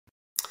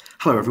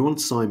Hello everyone,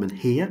 Simon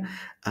here.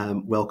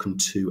 Welcome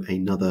to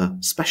another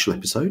special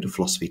episode of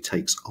Philosophy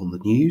Takes on the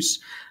News.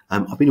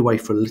 I've been away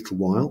for a little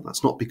while.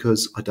 That's not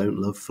because I don't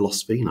love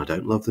philosophy and I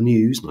don't love the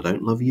news and I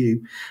don't love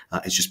you.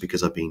 It's just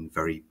because I've been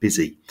very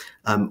busy.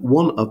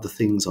 One of the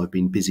things I've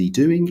been busy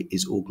doing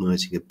is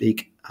organising a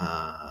big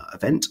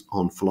event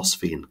on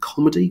philosophy and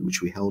comedy,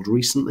 which we held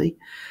recently.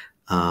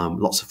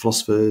 Lots of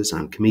philosophers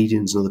and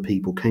comedians and other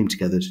people came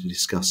together to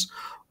discuss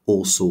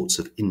all sorts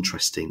of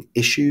interesting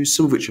issues,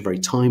 some of which are very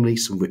timely,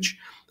 some of which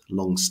are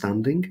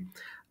long-standing.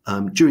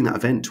 During that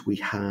event, we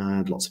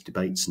had lots of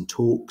debates and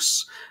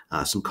talks,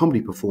 some comedy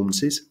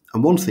performances,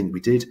 and one thing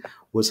we did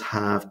was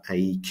have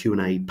a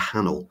Q&A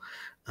panel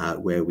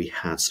where we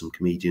had some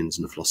comedians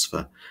and a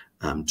philosopher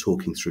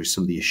talking through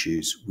some of the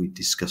issues we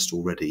discussed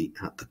already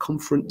at the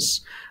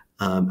conference.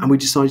 And we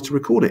decided to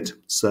record it.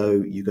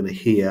 So you're going to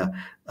hear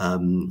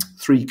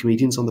three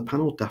comedians on the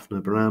panel,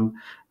 Daphne Baram,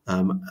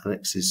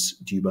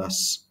 Alexis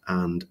Dubas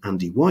and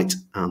Andy White,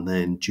 and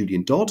then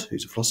Julian Dodd,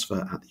 who's a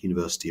philosopher at the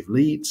University of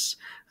Leeds,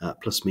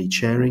 plus me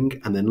chairing,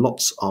 and then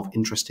lots of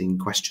interesting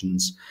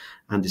questions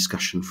and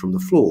discussion from the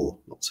floor.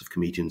 Lots of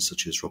comedians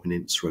such as Robin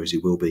Ince, Rosie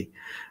Wilby,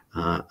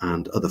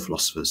 and other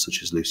philosophers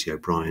such as Lucy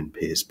O'Brien,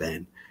 Piers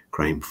Benn,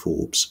 Graham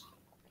Forbes,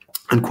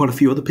 and quite a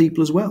few other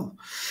people as well.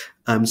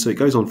 So it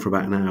goes on for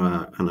about an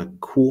hour and a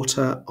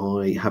quarter.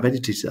 I have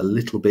edited it a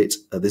little bit.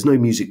 There's no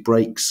music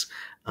breaks,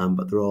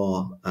 but there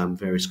are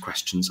various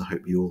questions. I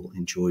hope you all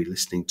enjoy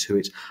listening to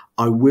it.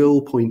 I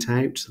will point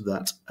out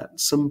that at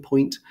some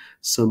point,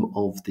 some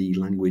of the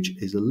language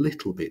is a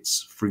little bit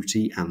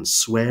fruity and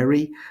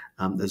sweary.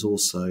 There's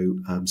also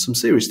some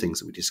serious things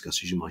that we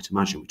discuss, as you might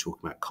imagine. We talk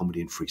about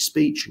comedy and free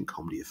speech and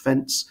comedy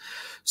offence.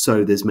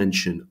 So there's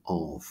mention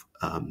of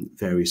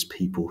various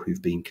people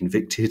who've been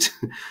convicted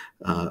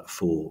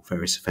for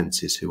various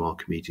offences who are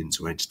comedians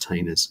or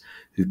entertainers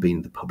who've been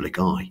in the public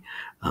eye.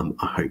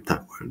 I hope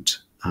that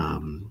won't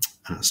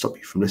stop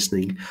you from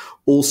listening.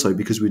 Also,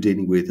 because we're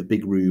dealing with a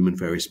big room and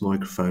various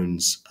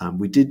microphones,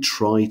 we did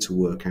try to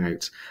work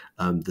out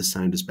the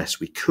sound as best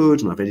we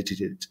could, and I've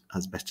edited it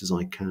as best as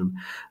I can,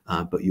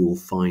 but you'll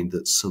find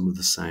that some of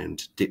the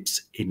sound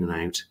dips in and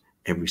out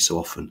every so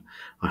often.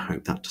 I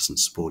hope that doesn't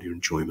spoil your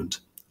enjoyment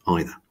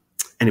either.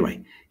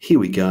 Anyway, here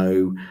we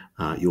go.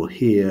 You'll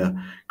hear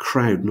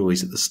crowd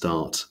noise at the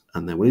start,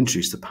 and then we'll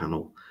introduce the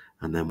panel,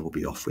 and then we'll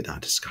be off with our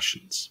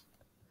discussions.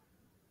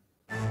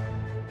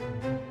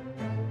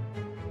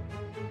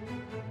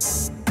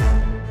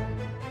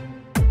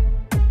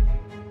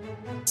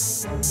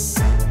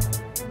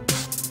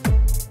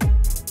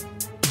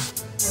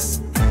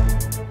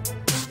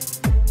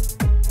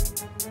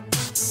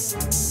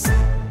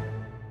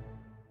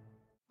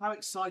 How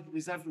excited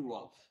is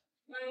everyone?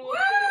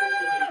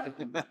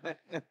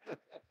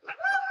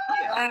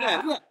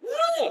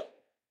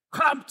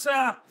 Pumped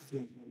up!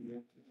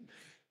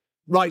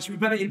 Right, so we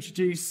better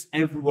introduce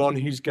everyone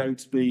who's going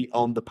to be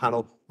on the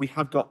panel. We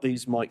have got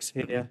these mics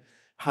here,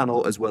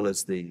 panel, as well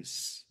as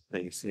these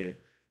things here.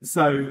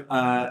 So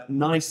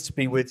nice to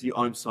be with you.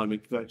 I'm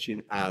Simon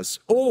Virgin, as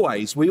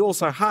always. We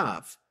also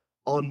have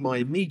on my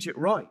immediate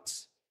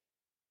right.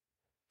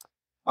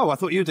 Oh, I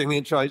thought you were doing the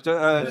intro.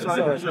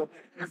 Sorry.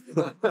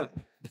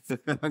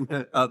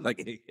 Oh,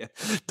 thank you. Yeah.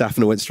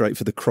 Daphne went straight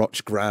for the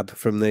crotch grab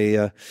from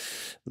the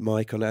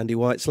mic on Andy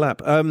White's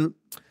lap.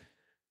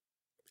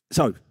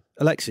 So,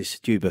 Alexis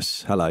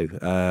Dubas,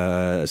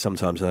 hello.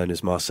 Sometimes known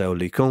as Marcel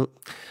Lucon,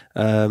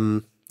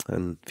 and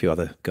a few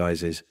other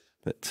guises.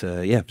 But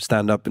yeah,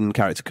 stand-up and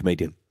character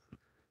comedian.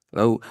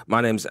 Hello,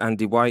 my name's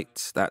Andy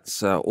White.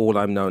 That's all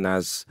I'm known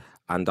as,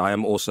 and I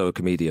am also a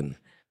comedian.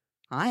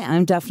 Hi,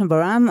 I'm Daphne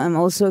Baram. I'm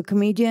also a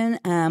comedian.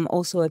 I'm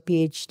also a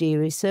PhD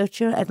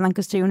researcher at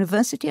Lancaster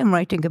University. I'm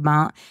writing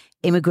about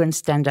immigrant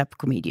stand-up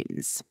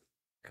comedians.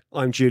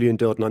 I'm Julian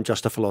Dodd, and I'm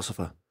just a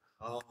philosopher.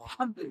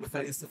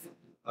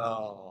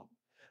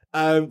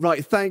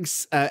 Right,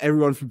 thanks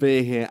everyone for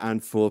being here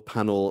and for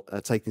panel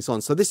taking this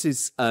on. So this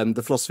is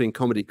the Philosophy and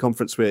Comedy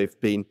Conference we've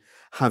been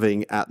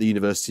having at the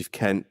University of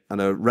Kent,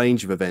 and a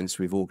range of events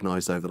we've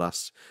organised over the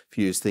last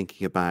few years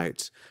thinking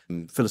about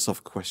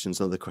philosophical questions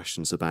and other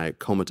questions about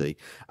comedy.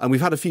 And we've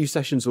had a few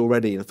sessions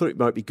already, and I thought it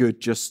might be good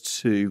just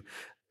to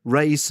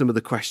raise some of the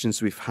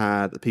questions we've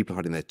had, that people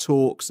had in their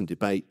talks and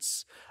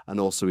debates, and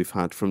also we've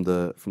had from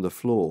the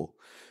floor.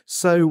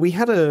 So we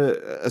had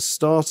a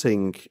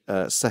starting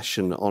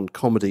session on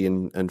comedy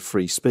and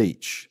free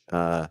speech.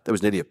 There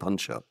was nearly a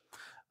punch-up.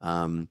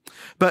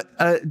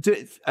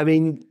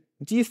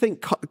 Do you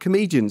think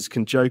comedians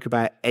can joke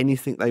about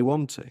anything they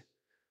want to?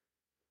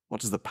 What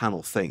does the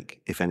panel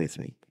think, if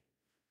anything?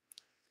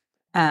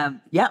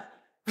 Yeah.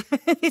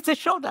 It's a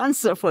short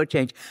answer for a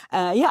change.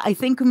 Yeah, I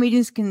think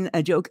comedians can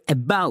joke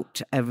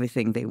about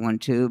everything they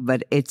want to,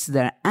 but it's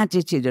their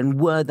attitude and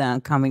where they're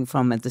coming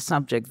from at the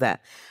subject that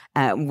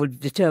would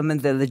determine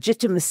the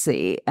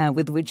legitimacy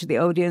with which the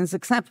audience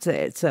accepts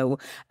it. So,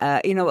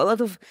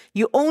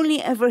 you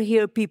only ever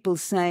hear people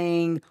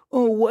saying,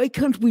 oh, why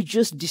can't we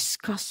just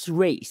discuss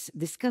race?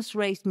 Discuss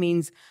race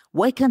means,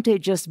 why can't I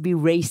just be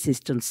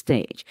racist on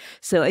stage?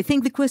 So I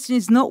think the question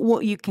is not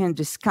what you can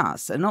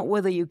discuss, and not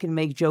whether you can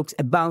make jokes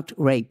about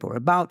rape or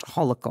about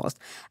Holocaust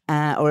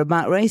or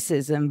about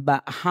racism,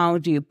 but how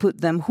do you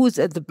put them, who's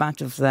at the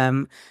back of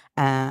them.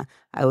 I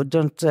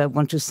don't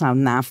want to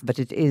sound naff, but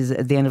it is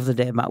at the end of the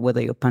day about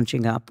whether you're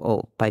punching up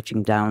or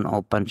punching down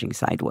or punching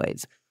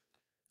sideways.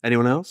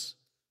 Anyone else?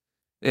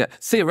 Yeah,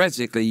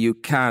 theoretically, you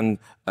can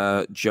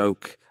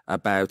joke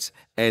about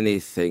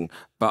anything,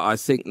 but I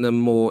think the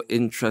more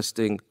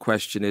interesting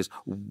question is,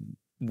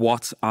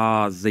 what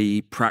are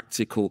the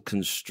practical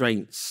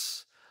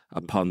constraints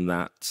upon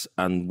that,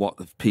 and what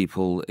have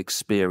people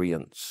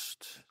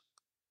experienced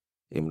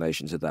in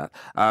relation to that?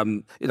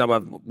 I've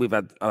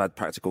had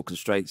practical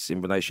constraints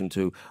in relation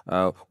to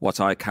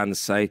what I can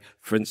say.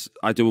 For instance,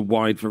 I do a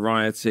wide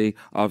variety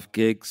of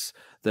gigs.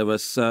 There are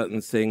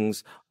certain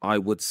things I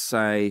would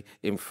say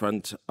in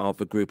front of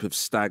a group of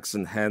stags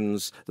and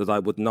hens that I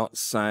would not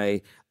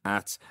say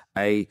at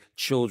a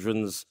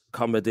children's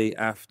comedy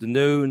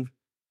afternoon.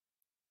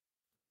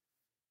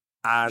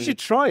 And you should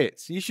try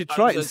it. You should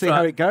try it and see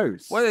how it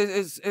goes. Well,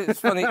 it's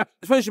funny.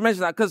 It's funny you should mention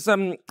that, because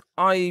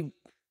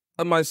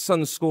at my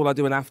son's school, I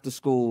do an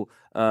after-school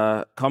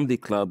comedy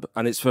club,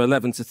 and it's for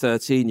 11 to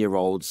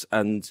 13-year-olds.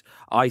 And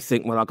I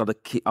think, well, I got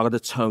to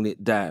tone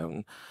it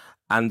down.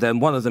 And then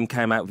one of them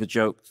came out with a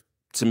joke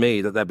to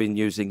me that they've been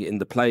using in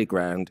the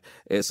playground.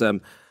 It's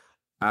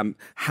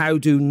how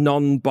do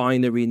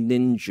non-binary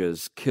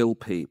ninjas kill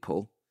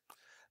people?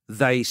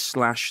 They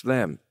slash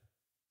them.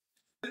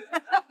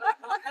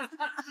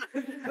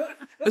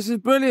 This is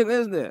brilliant,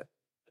 isn't it?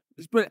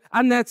 It's brilliant.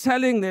 And they're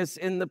telling this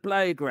in the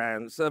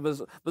playground. So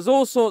there's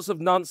all sorts of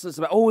nonsense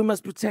about, oh, we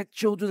must protect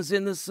children's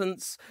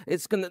innocence.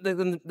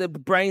 Their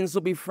brains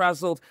will be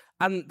frazzled.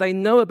 And they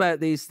know about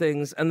these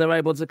things, and they're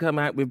able to come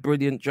out with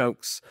brilliant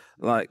jokes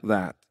like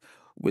that,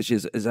 which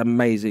is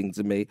amazing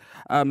to me.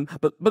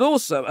 But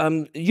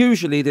also,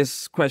 usually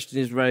this question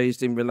is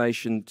raised in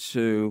relation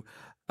to,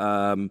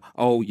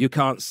 you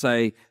can't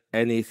say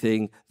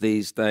anything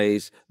these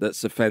days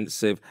that's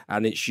offensive,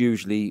 and it's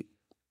usually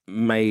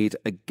made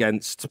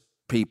against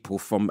people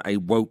from a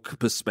woke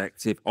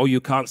perspective. Oh, you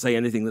can't say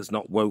anything that's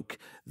not woke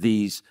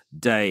these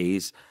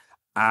days.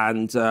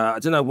 And I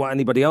don't know what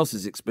anybody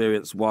else's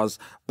experience was,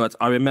 but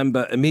I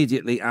remember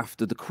immediately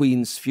after the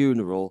Queen's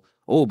funeral,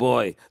 oh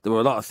boy, there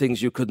were a lot of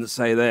things you couldn't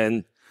say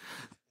then.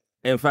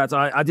 In fact,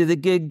 I did a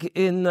gig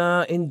in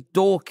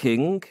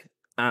Dorking,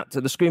 at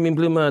the Screaming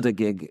Blue Murder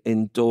gig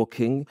in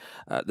Dorking,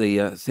 at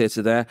the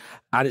theatre there.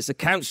 And it's a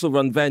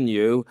council-run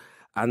venue,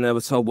 and they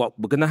were told, we're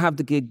going to have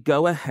the gig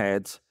go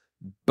ahead,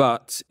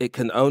 but it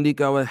can only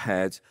go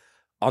ahead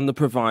on the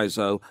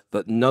proviso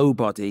that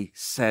nobody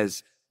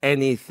says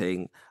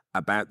anything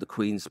about the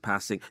Queen's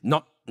passing.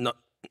 Not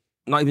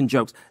even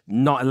jokes,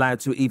 not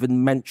allowed to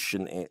even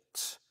mention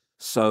it.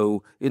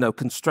 So,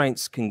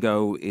 constraints can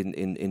go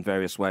in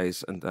various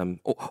ways.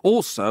 And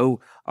also,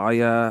 I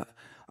don't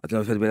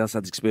know if anybody else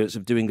had experience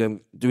of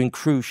doing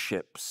cruise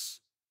ships.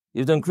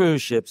 You've done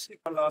cruise ships.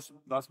 Last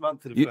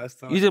month for the first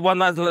time. You did one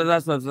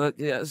last month.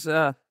 Yes.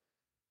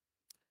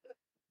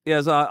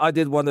 Yes, I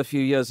did one a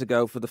few years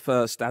ago for the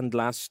first and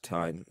last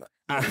time.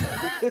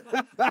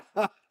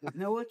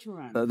 Know what you're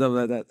on.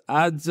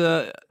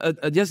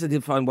 And yes, I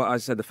did find what I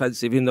said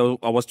offensive, even though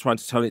I was trying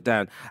to tone it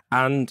down.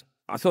 And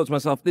I thought to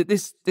myself,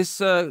 this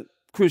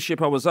cruise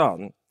ship I was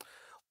on,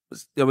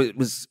 it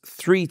was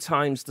 3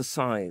 times the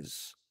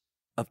size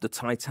of the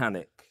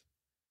Titanic.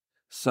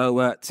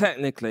 So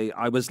technically,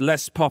 I was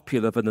less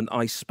popular than an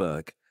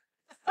iceberg.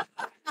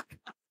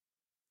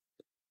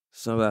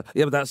 So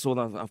but that's all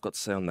I've got to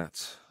say on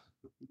that.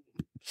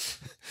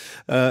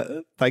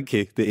 Thank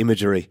you. The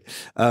imagery.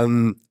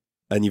 And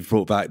you've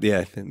brought back,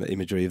 the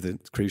imagery of the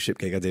cruise ship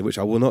gig I did, which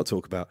I will not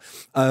talk about.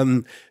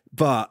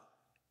 But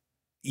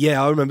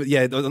yeah, I remember,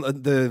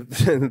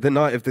 the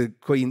night of the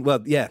Queen,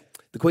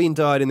 the Queen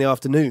died in the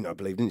afternoon, I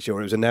believe, didn't she?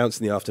 Or it was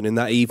announced in the afternoon.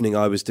 That evening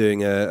I was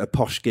doing a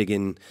posh gig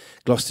in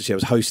Gloucestershire. I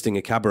was hosting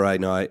a cabaret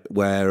night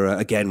where,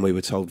 again, we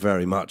were told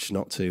very much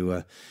not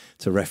to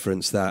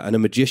reference that. And a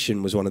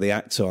magician was one of the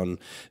acts on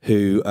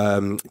who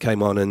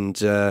came on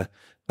and,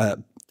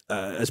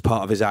 as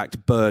part of his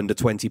act, burned a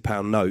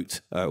 £20 note,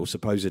 or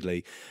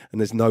supposedly.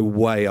 And there's no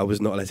way I was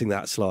not letting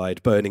that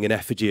slide, burning an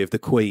effigy of the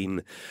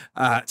Queen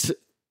at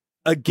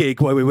a gig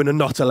where we were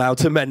not allowed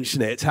to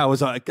mention it. How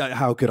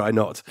could I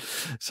not?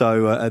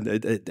 So and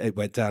it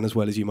went down as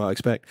well as you might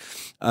expect.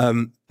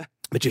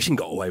 Magician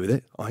got away with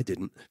it. I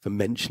didn't, for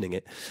mentioning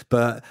it.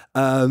 But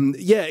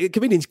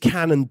comedians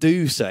can and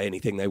do say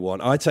anything they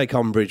want. I take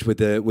umbrage with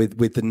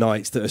the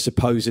nights that are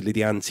supposedly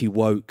the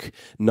anti-woke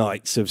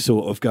nights of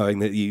sort of going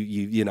that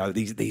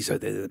these are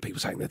the people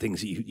saying the things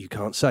that you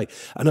can't say.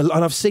 And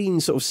I've seen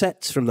sort of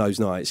sets from those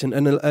nights,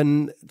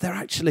 and they're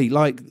actually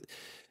like,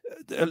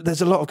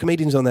 there's a lot of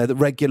comedians on there that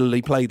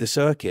regularly play the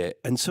circuit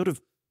and sort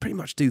of pretty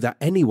much do that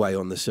anyway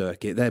on the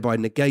circuit, thereby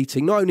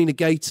not only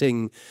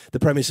negating the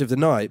premise of the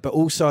night, but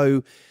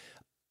also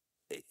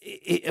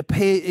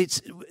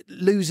it's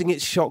losing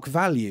its shock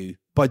value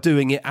by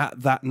doing it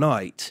at that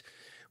night.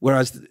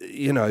 Whereas,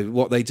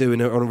 what they do on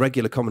a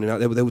regular comedy night,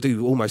 they'll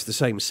do almost the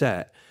same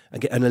set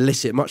and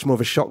elicit much more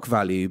of a shock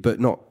value, but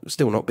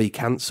still not be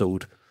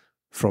cancelled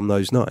from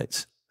those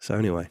nights. So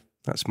anyway,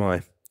 that's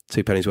my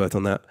 2 pennies worth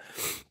on that.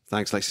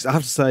 Thanks, Alexis. I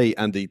have to say,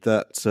 Andy,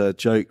 that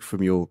joke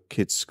from your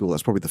kids' school,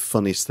 that's probably the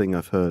funniest thing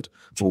I've heard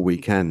all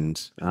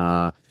weekend.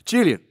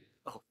 Julian.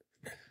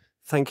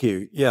 Thank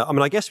you. Yeah, I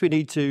mean, I guess we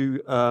need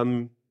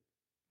to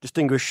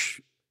distinguish,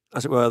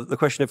 as it were, the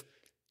question of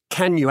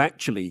can you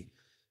actually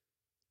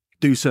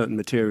do certain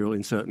material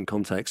in certain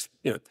contexts?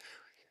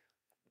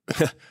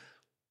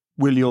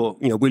 Will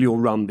your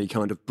run be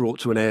kind of brought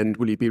to an end?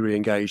 Will you be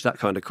re-engaged? That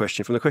kind of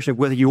question. From the question of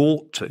whether you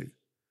ought to,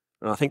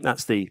 and I think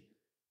that's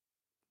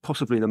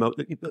possibly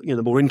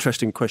the more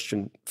interesting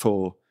question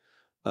for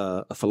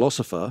a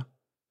philosopher.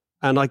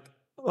 And I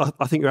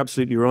think you're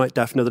absolutely right,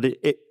 Daphne,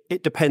 that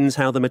it depends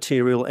how the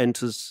material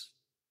enters.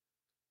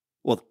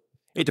 Well,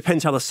 it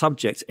depends how the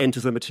subject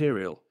enters the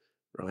material,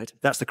 right?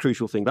 That's the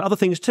crucial thing. But other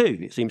things too,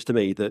 it seems to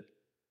me, that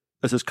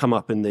as has come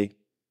up in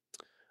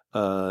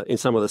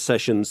some of the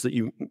sessions, that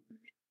you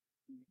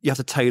have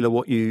to tailor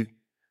what you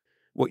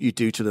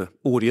do to the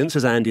audience,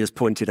 as Andy has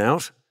pointed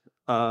out.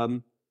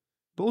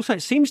 But also,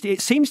 it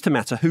seems to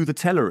matter who the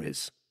teller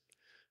is.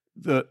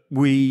 That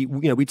we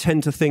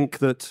tend to think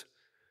that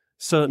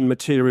certain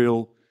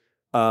material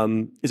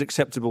is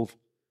acceptable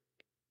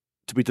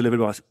to be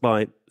delivered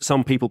by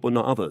some people, but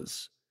not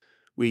others.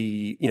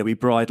 We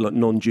bridle at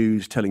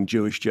non-Jews telling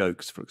Jewish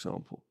jokes, for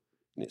example.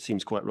 And it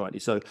seems quite rightly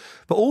so.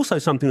 But also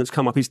something that's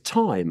come up is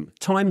time.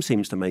 Time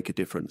seems to make a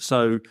difference.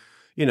 So,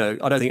 I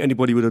don't think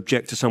anybody would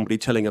object to somebody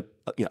telling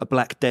a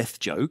Black Death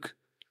joke,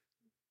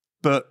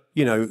 but,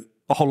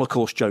 a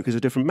Holocaust joke is a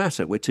different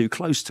matter. We're too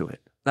close to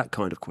it. That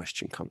kind of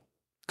question kind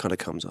of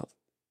comes up.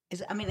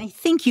 I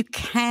think you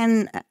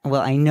can,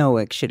 well, I know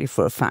actually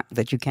for a fact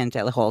that you can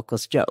tell a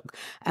Holocaust joke.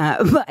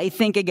 But I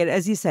think, again,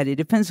 as you said, it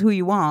depends who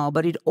you are,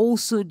 but it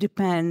also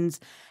depends,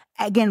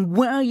 again,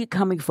 where are you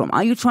coming from?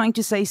 Are you trying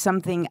to say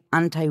something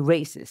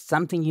anti-racist,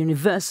 something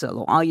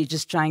universal, or are you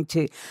just trying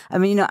to,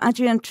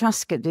 Adrienne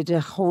Truska did a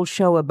whole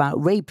show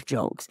about rape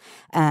jokes,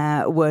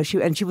 where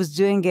she was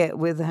doing it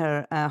with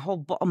her whole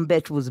bottom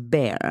bit was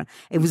bare.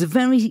 It was a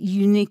very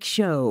unique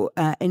show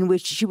in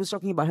which she was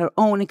talking about her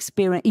own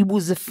experience. It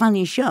was a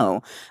funny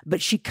show,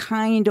 but she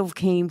kind of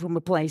came from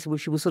a place where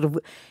she was sort of,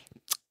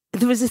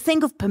 there was a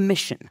thing of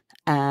permission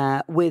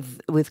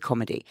with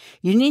comedy.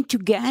 You need to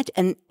get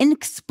an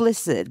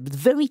inexplicit, but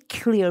very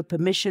clear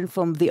permission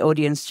from the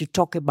audience to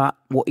talk about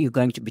what you're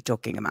going to be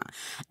talking about.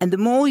 And the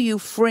more you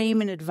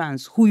frame in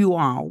advance who you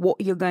are,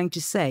 what you're going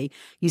to say,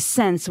 you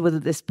sense whether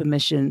this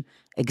permission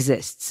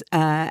exists.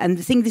 And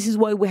I think this is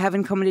why we have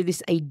in comedy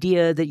this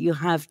idea that you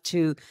have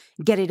to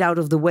get it out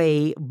of the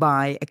way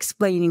by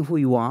explaining who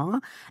you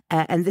are.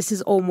 And this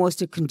is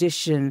almost a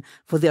condition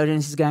for the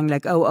audience going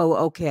like, oh,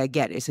 okay, I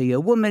get it. So you're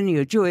a woman,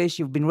 you're Jewish,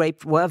 you've been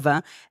raped,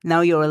 whatever.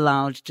 Now you're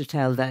allowed to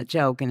tell that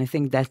joke. And I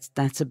think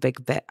that's a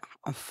big bit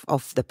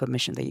of the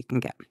permission that you can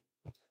get.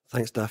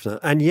 Thanks, Daphne.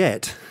 And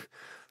yet,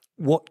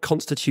 what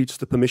constitutes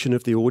the permission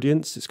of the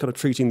audience? It's kind of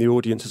treating the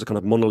audience as a kind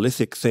of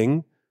monolithic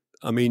thing.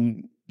 I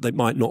mean, they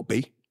might not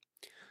be.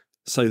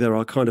 So there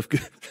are kind of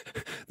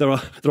there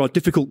are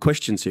difficult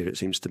questions here, it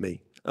seems to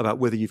me, about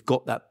whether you've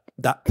got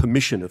that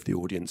permission of the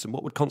audience and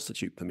what would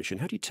constitute permission.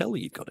 How do you tell that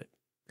you've got it?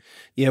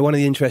 Yeah, one of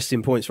the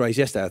interesting points raised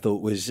yesterday, I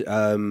thought, was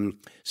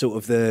sort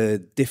of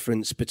the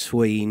difference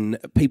between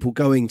people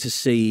going to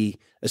see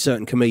a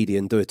certain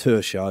comedian do a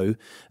tour show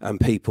and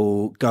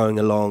people going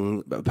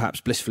along,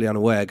 perhaps blissfully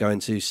unaware, going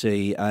to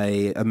see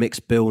a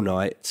mixed bill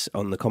night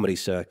on the comedy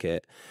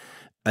circuit.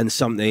 And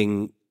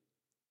something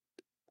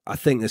I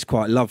think that's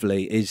quite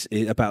lovely is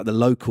about the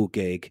local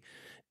gig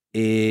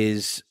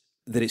is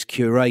that it's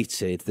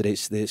curated, that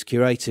it's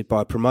curated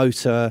by a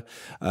promoter,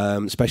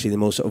 especially the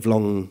more sort of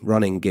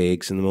long-running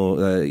gigs and the more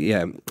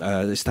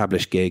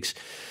established gigs.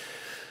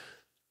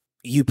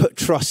 You put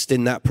trust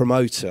in that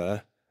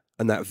promoter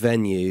and that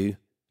venue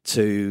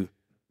to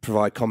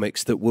provide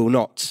comics that will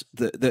not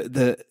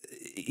that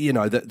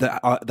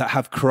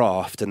have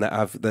craft and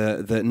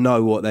that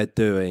know what they're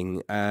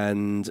doing.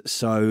 And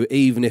so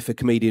even if a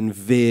comedian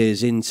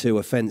veers into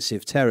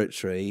offensive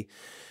territory,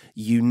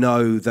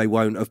 they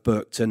won't have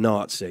booked a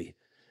Nazi.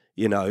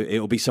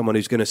 It'll be someone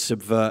who's going to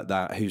subvert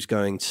that, who's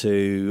going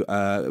to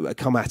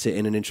come at it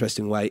in an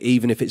interesting way,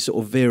 even if it's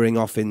sort of veering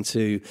off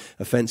into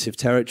offensive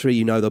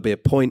territory. There'll be a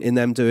point in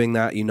them doing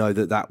that.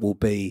 That will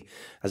be,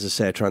 as I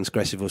say, a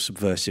transgressive or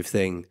subversive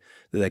thing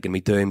that they're going to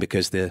be doing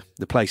because the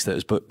place that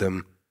has booked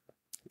them,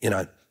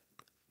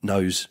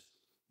 knows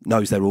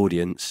their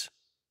audience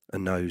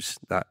and knows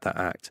that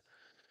act.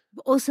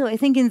 Also, I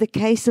think in the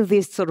case of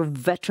these sort of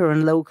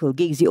veteran local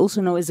gigs, you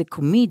also know as a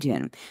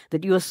comedian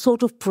that you are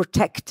sort of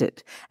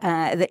protected.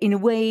 That in a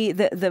way,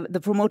 the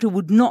promoter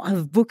would not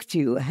have booked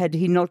you had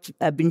he not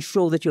been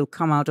sure that you'll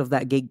come out of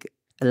that gig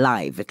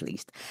live at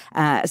least,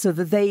 so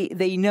that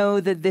they know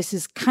that this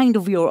is kind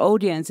of your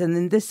audience. And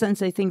in this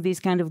sense, I think these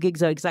kind of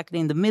gigs are exactly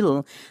in the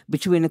middle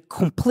between a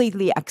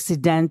completely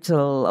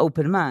accidental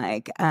open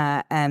mic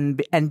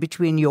and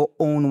between your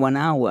own 1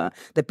 hour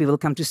that people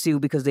come to see you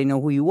because they know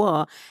who you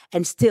are,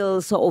 and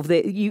still sort of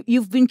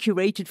you've been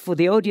curated for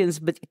the audience,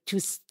 but to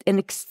an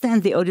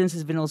extent, the audience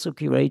has been also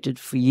curated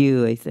for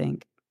you, I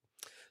think.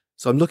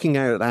 So I'm looking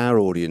out at our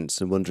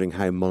audience and wondering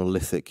how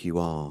monolithic you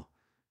are.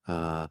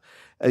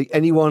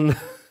 Anyone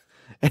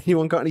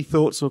got any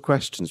thoughts or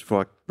questions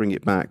before I bring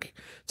it back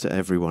to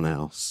everyone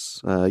else?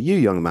 You,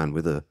 young man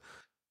with a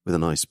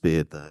nice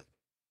beard there.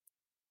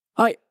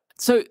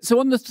 So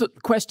on the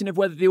question of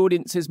whether the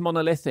audience is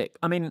monolithic,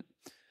 I mean,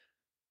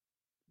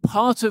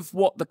 part of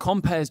what the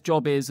compare's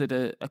job is at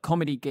a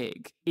comedy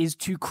gig is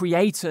to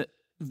create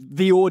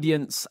the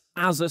audience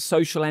as a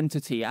social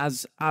entity,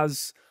 as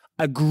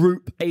a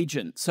group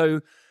agent.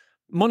 So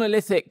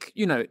monolithic,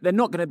 they're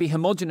not going to be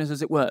homogenous,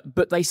 as it were,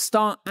 but they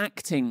start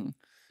acting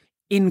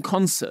in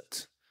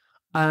concert.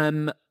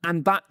 And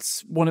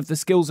that's one of the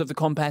skills of the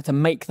compare, to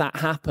make that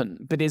happen.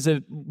 But is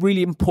a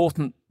really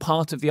important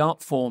part of the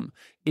art form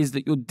is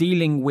that you're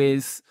dealing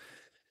with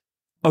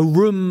a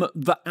room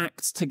that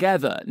acts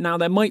together. Now,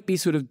 there might be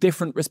sort of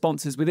different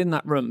responses within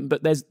that room,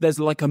 but there's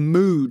like a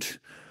mood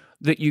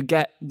that you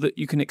get that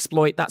you can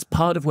exploit. That's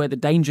part of where the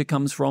danger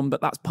comes from,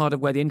 but that's part of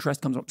where the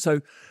interest comes from.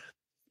 So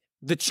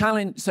the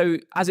challenge, so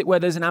as it were,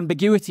 there's an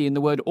ambiguity in the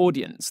word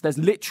audience. There's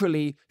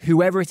literally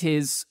whoever it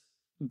is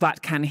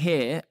that can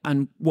hear,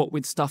 and what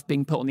with stuff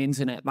being put on the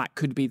internet, that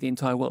could be the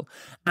entire world.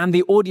 And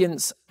the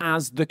audience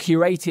as the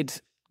curated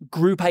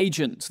group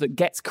agent that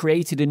gets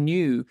created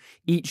anew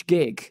each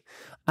gig,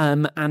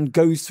 and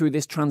goes through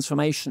this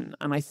transformation.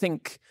 And I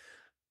think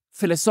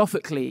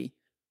philosophically,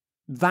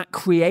 that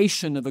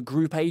creation of a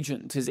group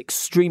agent is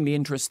extremely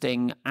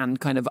interesting and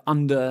kind of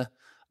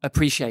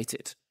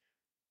underappreciated.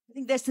 I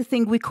think that's the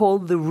thing we call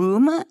the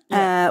room,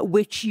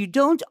 which you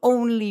don't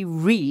only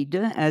read,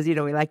 as we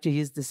like to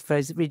use this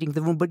phrase, reading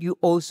the room, but you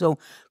also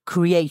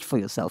create for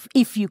yourself,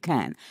 if you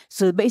can.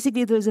 So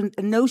basically there's a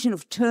notion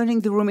of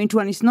turning the room into,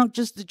 and it's not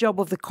just the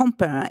job of the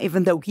compere,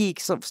 even though he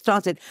sort of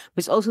started,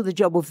 but it's also the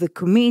job of the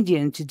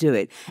comedian to do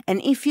it. And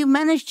if you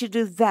manage to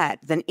do that,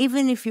 then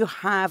even if you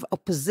have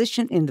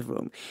opposition in the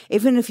room,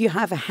 even if you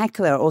have a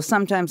heckler or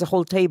sometimes a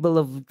whole table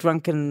of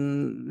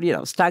drunken,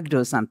 stag do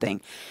or something,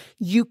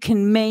 you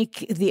can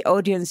make the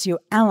audience your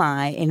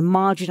ally in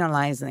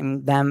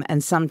marginalizing them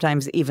and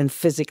sometimes even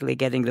physically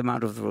getting them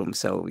out of the room,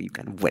 so you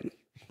can win.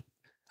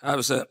 It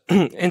was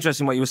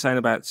interesting what you were saying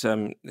about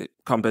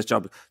Compare's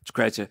job to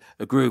create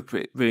a group.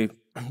 It really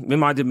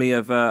reminded me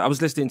of, I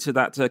was listening to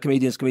that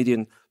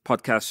Comedian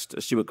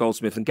podcast, Stuart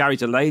Goldsmith, and Gary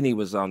Delaney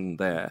was on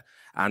there.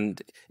 And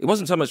it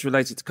wasn't so much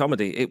related to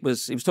comedy. He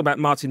was talking about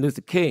Martin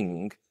Luther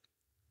King,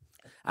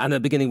 and at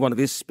the beginning of one of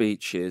his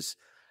speeches,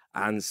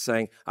 and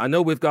saying, I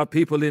know we've got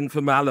people in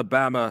from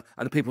Alabama,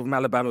 and the people from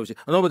Alabama,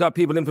 I know we've got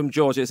people in from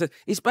Georgia.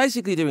 He's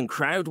basically doing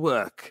crowd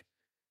work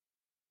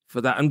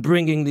for that and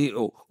bringing the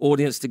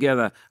audience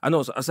together. And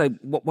also, I say,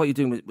 what you're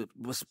doing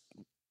was,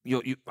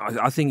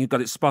 I think you've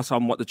got it spot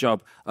on what the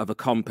job of a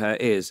compere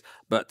is.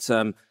 But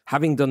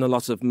having done a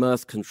lot of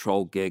mirth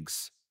control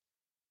gigs,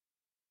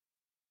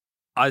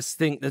 I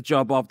think the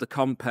job of the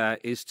compere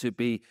is to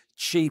be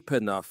cheap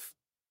enough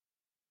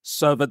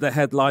so that the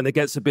headliner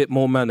gets a bit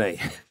more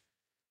money.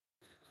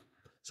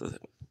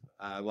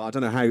 Well, I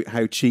don't know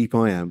how cheap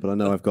I am, but I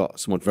know I've got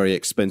someone very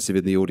expensive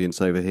in the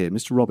audience over here.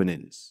 Mr. Robin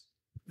Innes.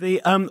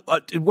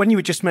 When you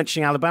were just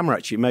mentioning Alabama,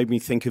 actually, it made me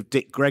think of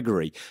Dick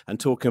Gregory and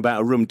talking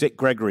about a room. Dick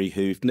Gregory,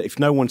 who, if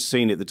no one's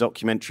seen it, the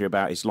documentary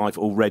about his life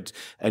or read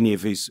any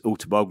of his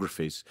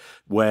autobiographies,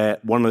 where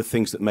one of the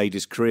things that made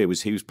his career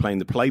was he was playing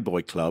the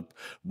Playboy Club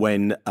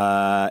when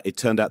it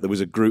turned out there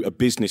was a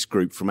business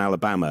group from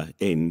Alabama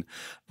in,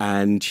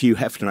 and Hugh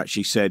Hefner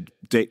actually said,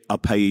 Dick, I'll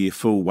pay you your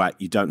full whack.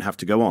 You don't have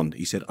to go on.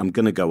 He said, I'm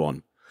going to go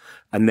on.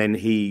 And then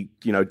he,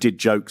 did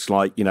jokes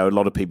like, a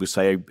lot of people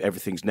say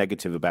everything's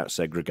negative about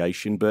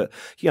segregation, but,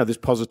 there's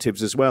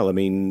positives as well. I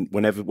mean,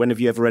 when have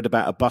you ever read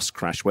about a bus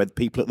crash where the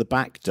people at the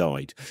back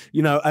died?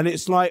 And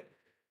it's like,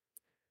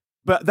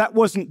 but that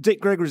wasn't,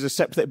 Dick Gregory's a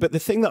separate thing. But the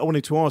thing that I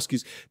wanted to ask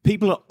is,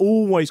 people are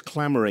always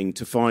clamoring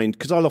to find,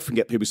 because I'll often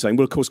get people saying,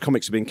 well, of course,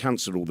 comics are being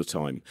cancelled all the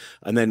time.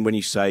 And then when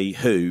you say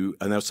who,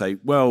 and they'll say,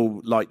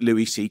 well, like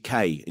Louis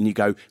C.K., and you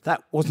go,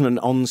 that wasn't an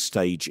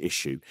onstage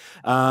issue.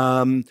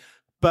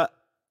 But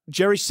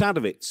Jerry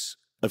Sadowitz,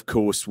 of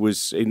course,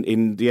 was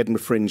in the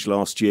Edinburgh Fringe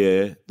last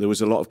year. There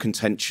was a lot of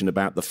contention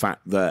about the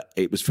fact that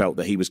it was felt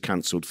that he was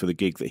cancelled for the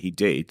gig that he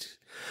did.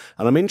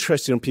 And I'm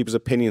interested in people's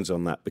opinions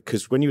on that,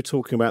 because when you were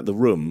talking about the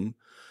room,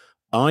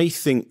 I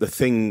think the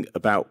thing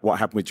about what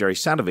happened with Jerry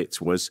Sadowitz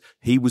was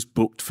he was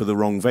booked for the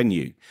wrong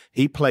venue.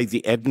 He played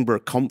the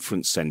Edinburgh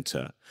Conference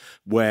Centre,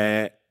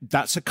 where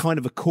that's a kind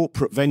of a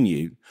corporate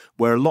venue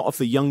where a lot of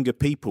the younger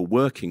people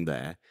working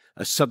there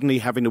are suddenly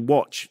having to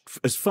watch,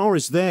 as far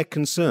as they're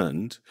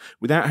concerned,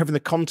 without having the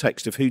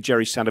context of who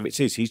Jerry Sadowitz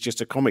is. He's just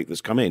a comic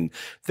that's come in.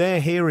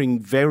 They're hearing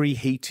very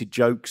heated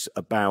jokes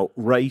about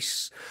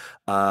race,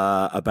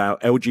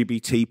 about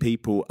LGBT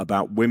people,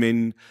 about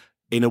women,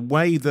 in a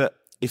way that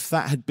if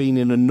that had been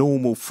in a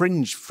normal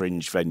fringe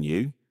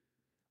venue,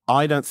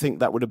 I don't think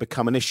that would have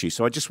become an issue.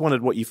 So I just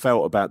wondered what you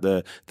felt about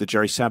the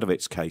Jerry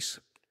Sadowitz case.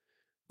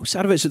 Well,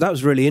 Sadowitz, that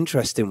was a really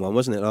interesting one,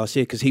 wasn't it, last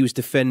year? Because he was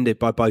defended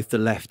by both the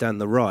left and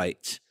the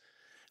right,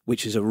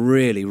 which is a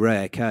really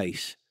rare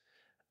case.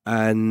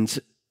 And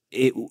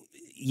a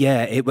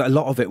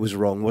lot of it was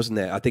wrong, wasn't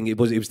it? I think it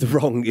was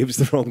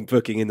the wrong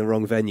booking in the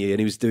wrong venue, and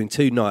he was doing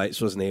 2 nights,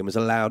 wasn't he? And was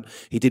allowed.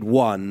 He did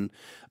one,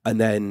 and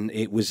then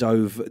it was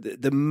over.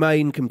 The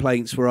main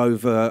complaints were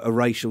over a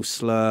racial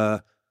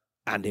slur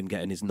and him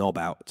getting his knob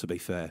out. To be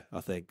fair,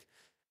 I think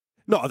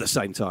not at the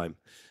same time.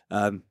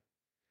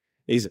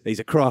 He's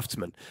a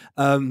craftsman,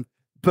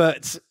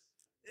 but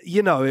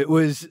it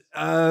was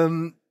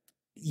I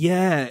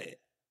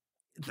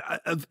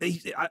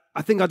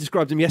think I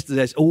described him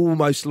yesterday as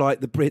almost like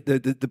the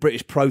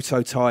British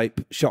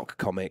prototype shock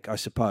comic, I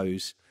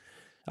suppose.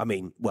 I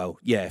mean, well,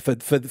 yeah, for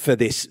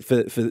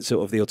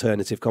sort of the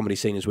alternative comedy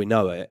scene as we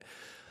know it,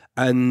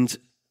 and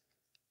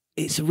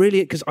it's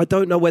really because I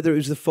don't know whether it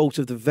was the fault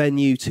of the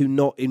venue to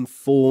not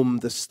inform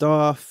the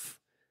staff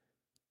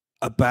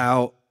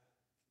about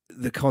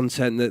the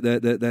content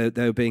that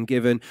they were being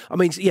given. I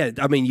mean,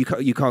 you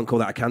can't call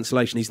that a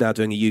cancellation. He's now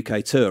doing a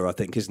UK tour, I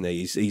think, isn't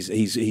he?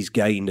 He's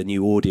gained a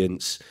new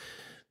audience.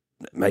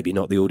 Maybe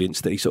not the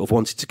audience that he sort of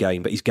wanted to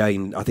gain, but I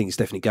think he's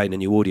definitely gained a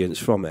new audience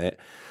from it.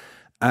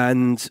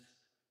 And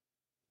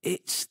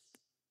it's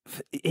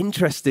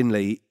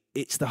interestingly,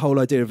 it's the whole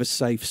idea of a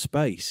safe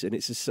space, and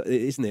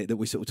isn't it that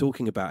we're sort of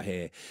talking about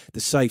here?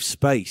 The safe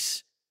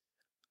space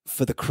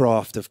for the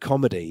craft of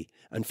comedy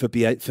and for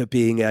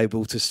being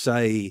able to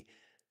say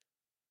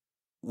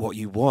what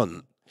you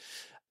want.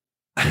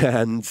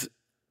 And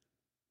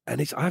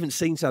I haven't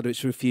seen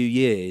Sadowitz for a few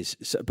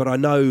years, but I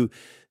know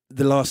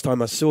the last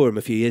time I saw him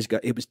a few years ago,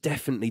 it was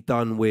definitely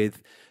done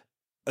with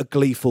a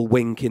gleeful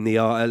wink in the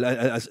eye,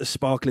 a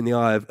sparkle in the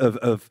eye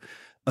of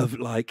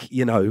like,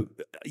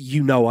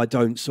 I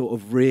don't sort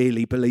of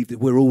really believe that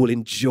we're all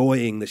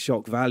enjoying the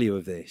shock value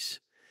of this.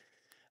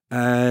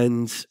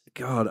 And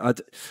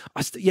God,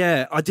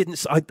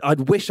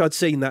 I'd wish I'd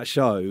seen that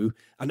show,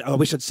 and I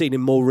wish I'd seen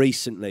him more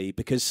recently,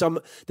 because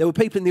there were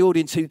people in the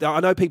audience I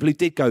know people who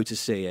did go to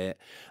see it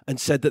and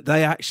said that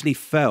they actually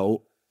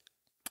felt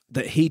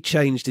that he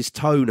changed his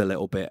tone a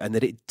little bit, and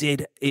that it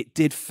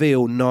did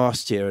feel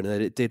nastier, and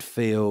that it did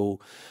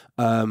feel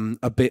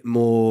a bit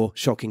more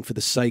shocking for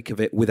the sake of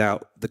it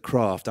without the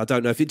craft. I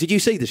don't know did you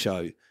see the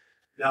show?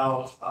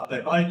 No,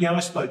 I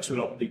spoke to a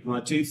lot of people,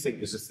 and I do think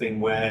there's a thing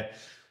where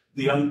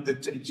you're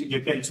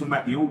getting to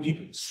about the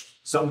audience.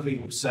 Some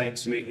people were saying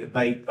to me that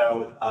they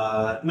felt,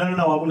 no,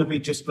 I want to be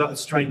just like a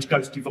strange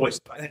ghostly voice.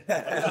 But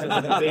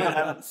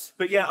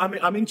yeah,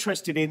 I'm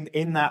interested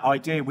in that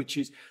idea, which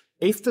is,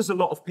 if there's a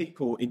lot of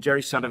people in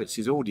Jerry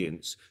Sadowitz's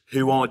audience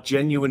who are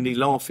genuinely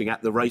laughing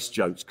at the race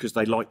jokes because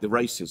they like the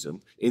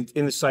racism,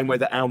 in the same way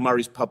that Al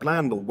Murray's Pub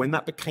Landlord, when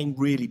that became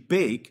really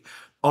big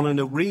on an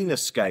arena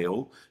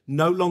scale,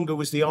 no longer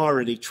was the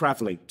irony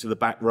travelling to the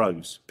back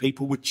rows.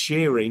 People were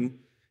cheering.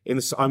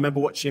 I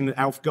remember watching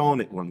Alf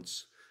Garnett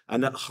once,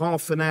 and at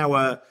half an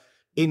hour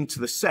into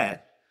the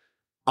set,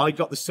 I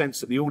got the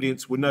sense that the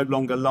audience were no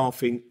longer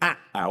laughing at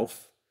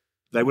Alf.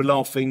 They were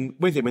laughing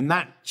with him, and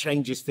that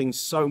changes things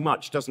so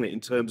much, doesn't it, in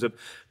terms of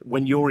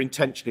when your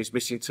intention is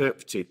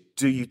misinterpreted.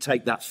 Do you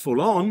take that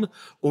full on,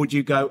 or do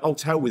you go, oh,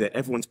 to hell with it,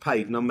 everyone's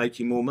paid and I'm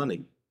making more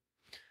money?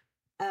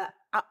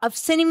 I've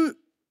seen him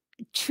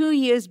 2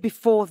 years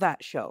before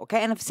that show,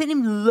 okay? And I've seen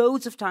him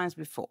loads of times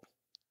before.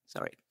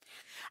 Sorry.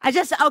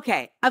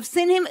 I've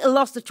seen him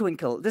lost a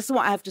twinkle. This is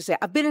what I have to say.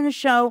 I've been in a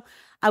show.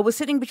 I was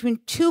sitting between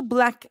 2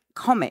 black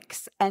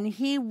comics, and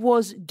he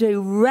was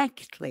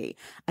directly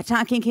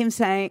attacking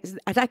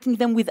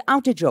them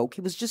without a joke.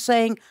 He was just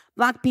saying,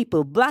 black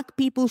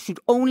people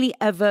should only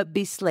ever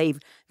be slaves.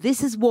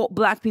 This is what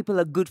black people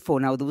are good for.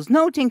 Now, there was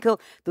no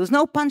tinkle, there was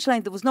no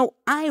punchline, there was no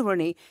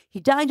irony. He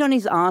died on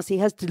his ass. He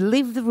has to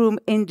leave the room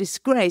in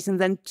disgrace.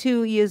 And then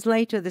 2 years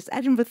later, this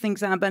Edinburgh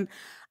thing's happened.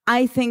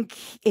 I think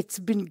it's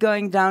been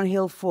going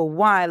downhill for a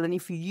while. And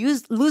if you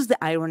lose the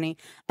irony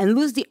and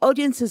lose the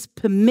audience's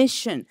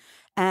permission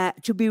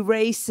to be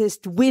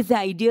racist with the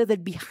idea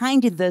that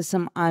behind it there's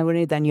some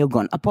irony, then you're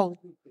gone. Paul?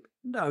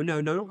 No,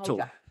 not at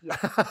all.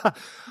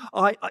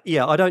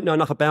 I don't know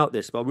enough about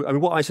this, but I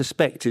mean, what I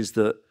suspect is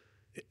that,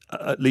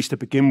 at least to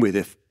begin with,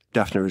 if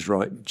Daphne is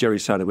right, Jerry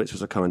Sadowitz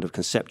was a kind of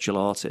conceptual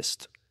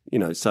artist.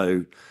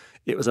 So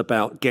it was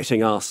about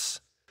getting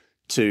us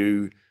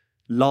to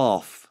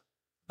laugh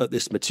at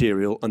this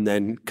material and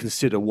then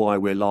consider why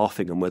we're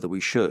laughing and whether we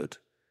should.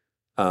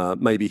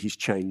 Maybe he's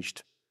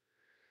changed.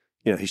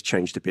 He's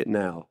changed a bit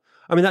now.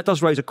 I mean, that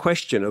does raise a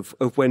question of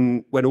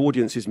when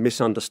audiences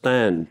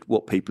misunderstand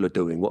what people are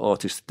doing, what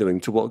artists are doing,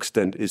 to what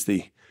extent is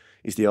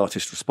the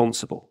artist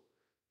responsible?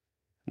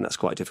 And that's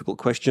quite a difficult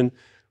question,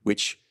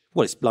 which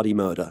well, it's bloody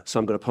murder, so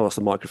I'm going to pass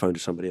the microphone to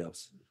somebody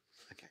else.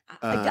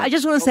 I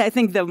just want to say, I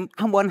think that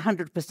I'm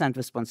 100%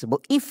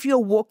 responsible. If you're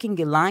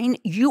walking a line,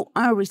 you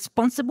are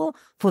responsible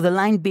for the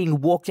line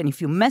being walked. And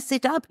if you mess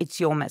it up, it's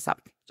your mess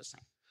up. Just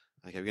saying.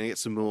 Okay, we're going to get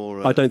some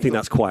more. I don't think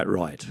that's quite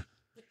right.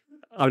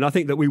 I mean, I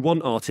think that we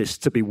want artists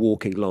to be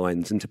walking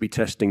lines and to be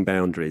testing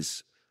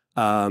boundaries.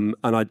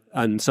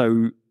 And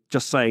so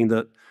just saying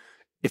that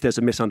if there's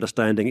a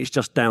misunderstanding, it's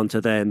just down to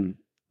them,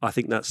 I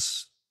think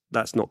that's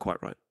not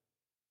quite right.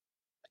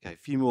 Okay, a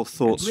few more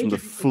thoughts from the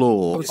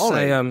floor. I would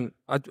say,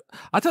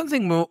 I don't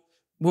think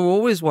we're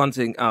always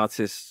wanting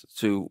artists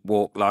to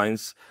walk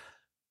lines.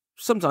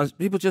 Sometimes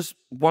people just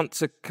want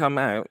to come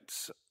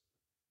out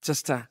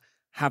just to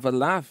have a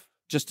laugh,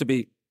 just to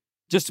be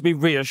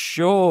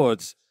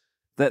reassured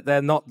that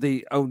they're not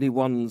the only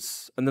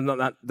ones, and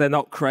they're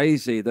not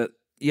crazy. That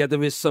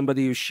there is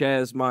somebody who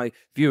shares my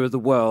view of the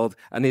world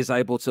and is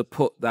able to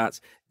put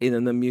that in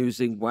an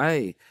amusing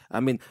way.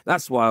 I mean,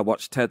 that's why I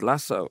watched Ted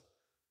Lasso.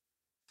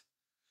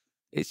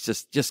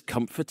 It's just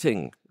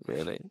comforting,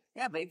 really.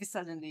 Yeah, but if he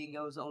suddenly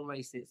goes all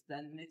racist,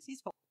 then it's his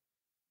fault.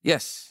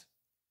 Yes,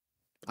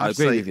 I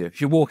agree with you.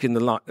 If you walk in the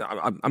line,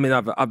 I mean,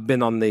 I've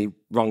been on the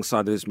wrong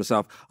side of this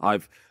myself.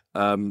 I've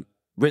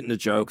written a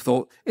joke,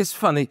 thought it's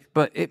funny,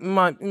 but it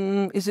might.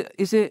 It's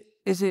a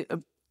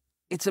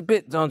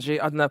bit dodgy.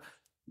 I don't know.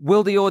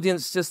 Will the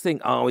audience just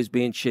think, oh, he's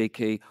being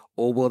cheeky,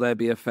 or will they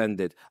be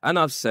offended? And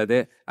I've said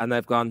it, and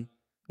they've gone,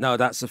 no,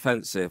 that's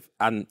offensive.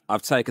 And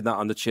I've taken that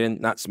on the chin.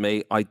 That's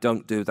me. I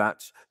don't do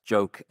that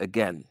joke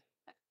again.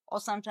 Or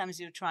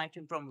sometimes you try to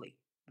impromptu,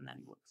 and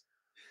then it works.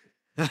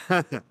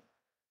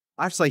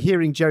 I have to say,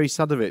 hearing Jerry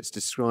Sadowitz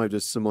described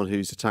as someone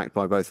who's attacked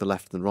by both the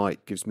left and the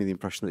right gives me the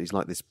impression that he's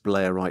like this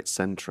Blairite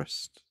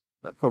centrist.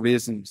 That probably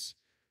isn't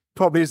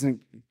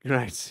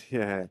great.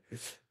 Yeah.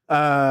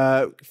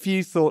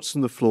 Few thoughts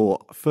from the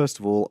floor. First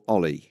of all,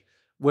 Ollie.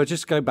 Well,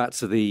 just go back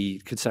to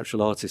the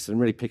conceptual artist and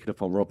really picking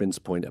up on Robin's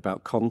point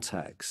about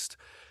context.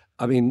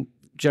 I mean,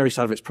 Jerry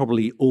Sadowitz's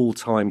probably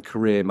all-time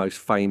career most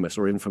famous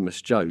or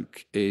infamous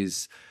joke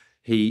is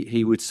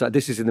he would say,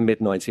 this is in the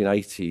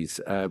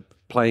mid-1980s,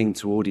 playing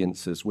to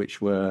audiences which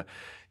were,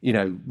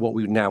 what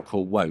we would now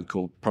call woke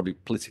or probably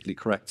politically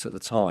correct at the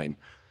time.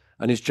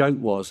 And his joke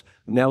was,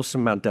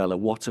 Nelson Mandela,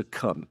 what a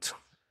cunt.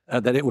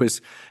 And then it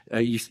was,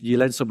 you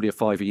lend somebody a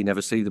 $5, you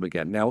never see them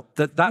again. Now,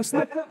 that's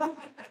the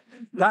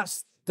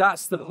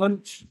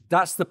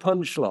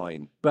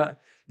punchline.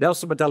 But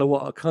Nelson Mandela,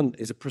 what a cunt,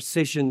 is a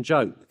precision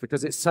joke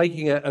because it's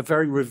taking a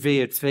very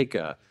revered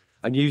figure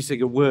and using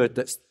a word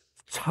that's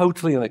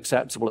totally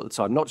unacceptable at the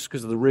time, not just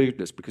because of the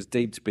rudeness, because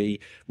deemed to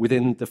be,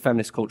 within the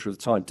feminist culture of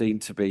the time,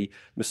 deemed to be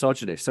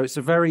misogynist. So it's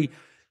a very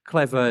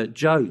clever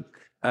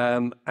joke.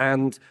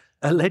 And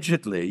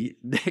allegedly,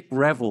 Nick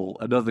Revell,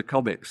 another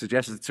comic,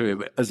 suggested to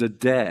him as a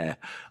dare,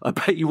 I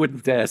bet you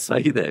wouldn't dare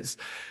say this.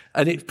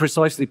 And it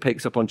precisely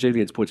picks up on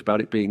Julian's point about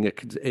it being,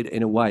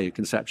 in a way, a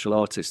conceptual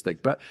artist thing.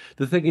 But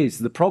the thing is,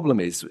 the problem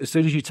is, as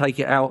soon as you take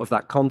it out of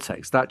that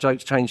context, that joke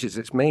changes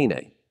its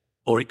meaning,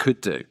 or it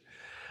could do.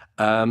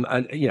 And,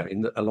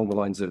 along the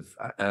lines of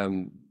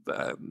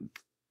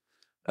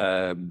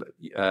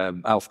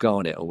Alf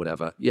Garnett or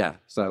whatever. Yeah,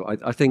 so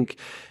I think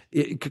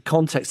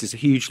context is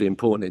hugely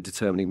important in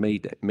determining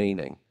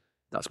meaning.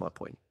 That's my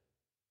point.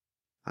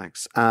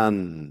 Thanks.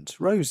 And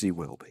Rosie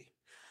Wilby.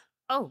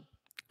 Oh,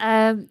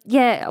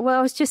 yeah. Well,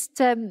 I was just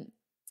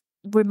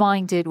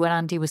reminded when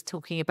Andy was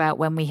talking about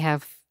when we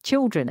have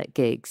children at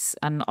gigs,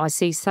 and I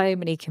see so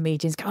many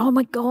comedians go, oh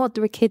my God,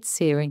 there are kids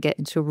here, and get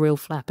into a real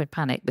flap and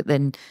panic, but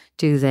then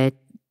do their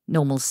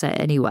normal set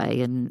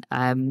anyway. And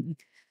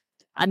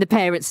the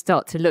parents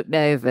start to look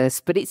nervous,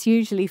 but it's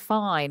usually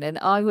fine. And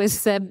I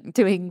was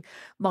doing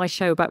my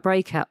show about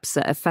breakups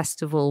at a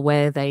festival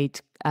where they'd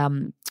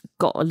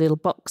got a little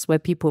box where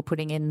people were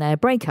putting in their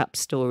breakup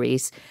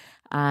stories,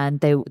 and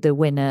the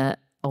winner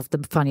of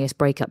the funniest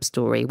breakup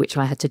story, which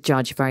I had to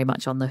judge very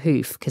much on the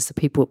hoof because the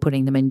people were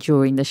putting them in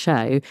during the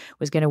show,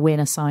 was going to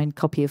win a signed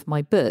copy of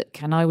my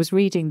book. And I was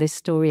reading this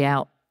story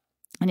out,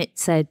 and it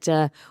said,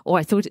 or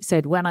I thought it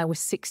said, when I was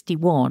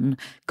 61,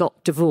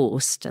 got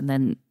divorced, and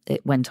then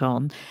it went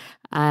on.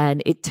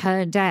 And it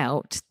turned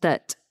out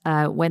that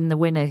when the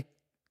winner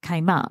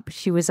came up,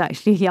 she was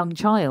actually a young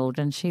child,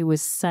 and she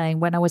was saying,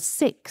 when I was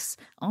 6,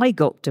 I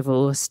got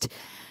divorced.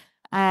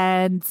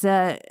 And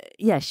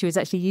she was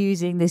actually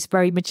using this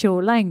very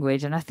mature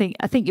language. And I think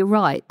you're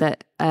right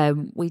that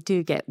we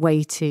do get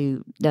way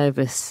too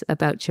nervous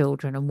about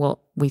children and what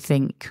we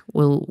think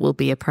will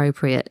be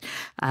appropriate.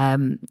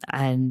 Also,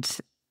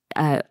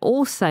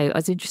 I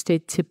was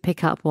interested to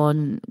pick up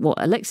on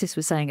what Alexis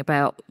was saying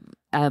about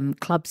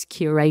clubs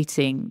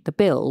curating the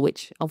bill,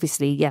 which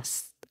obviously,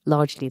 yes,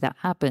 largely that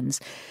happens.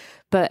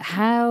 But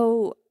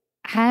how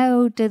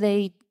do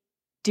they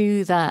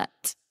do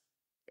that?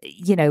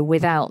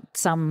 Without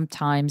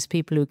sometimes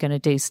people who are going to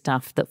do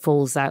stuff that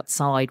falls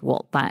outside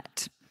what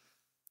that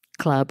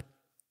club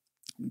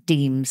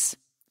deems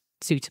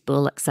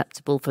suitable,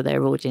 acceptable for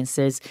their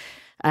audiences.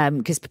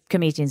 because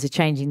comedians are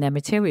changing their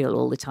material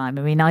all the time.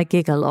 I mean, I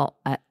gig a lot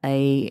at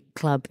a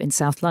club in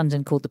South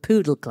London called the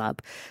Poodle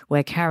Club,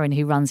 where Karen,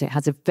 who runs it,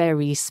 has a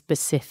very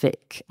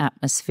specific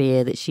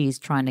atmosphere that she's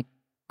trying to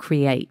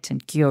create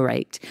and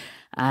curate.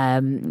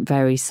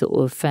 Very sort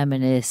of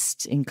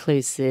feminist,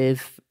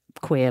 inclusive,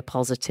 queer,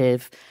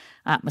 positive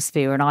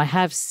atmosphere. And I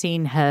have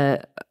seen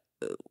her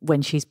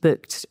when she's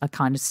booked a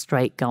kind of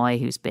straight guy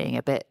who's being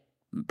a bit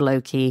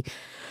blokey,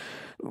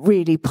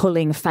 really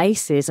pulling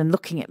faces and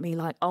looking at me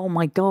like, oh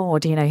my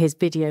God, his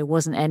video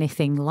wasn't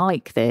anything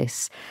like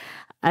this.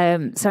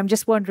 So I'm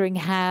just wondering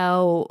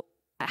how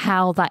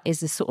that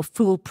is a sort of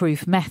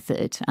foolproof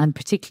method, and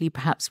particularly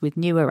perhaps with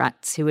newer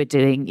acts who are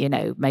doing,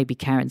 maybe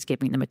Karen's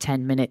giving them a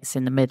 10 minutes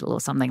in the middle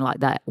or something like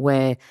that,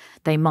 where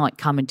they might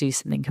come and do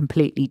something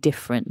completely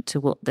different to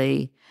what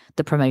the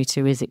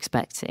promoter is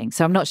expecting.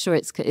 So I'm not sure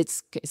it's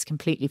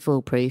completely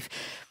foolproof.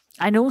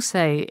 And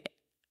also,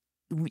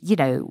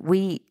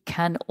 we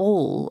can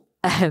all,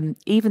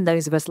 even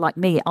those of us like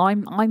me,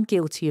 I'm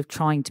guilty of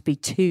trying to be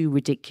too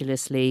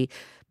ridiculously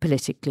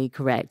politically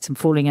correct and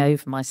falling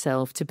over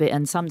myself to bit,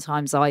 and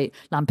sometimes I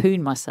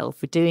lampoon myself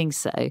for doing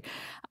so.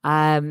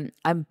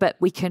 But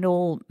we can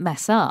all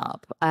mess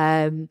up.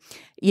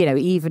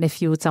 Even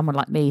if you're someone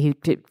like me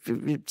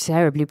who's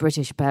terribly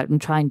British about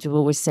and trying to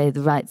always say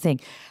the right thing.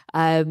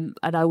 And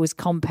I was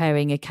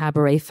comparing a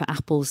cabaret for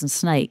apples and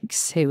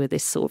snakes, who are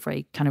this sort of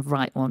very kind of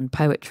right-on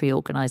poetry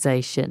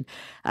organisation,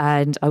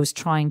 and I was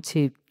trying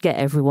to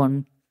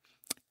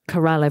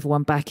corral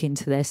everyone back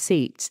into their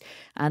seats,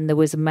 and there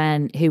was a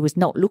man who was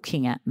not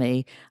looking at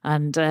me,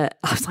 and I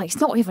was like, he's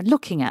not even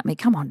looking at me,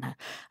 come on now.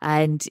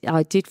 And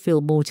I did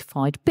feel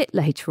mortified a bit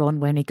later on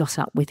when he got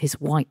up with his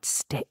white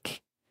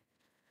stick,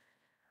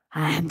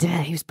 and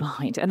he was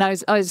blind, and I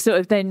was sort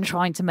of then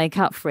trying to make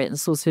up for it and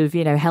sort of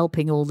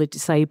helping all the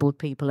disabled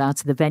people out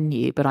of the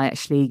venue, but I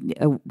actually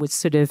was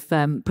sort of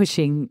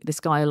pushing this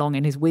guy along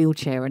in his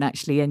wheelchair and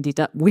actually ended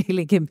up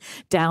wheeling him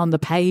down the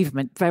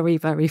pavement very,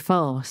 very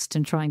fast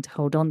and trying to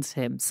hold on to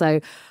him.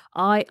 So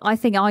I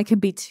think I can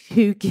be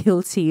too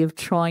guilty of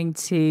trying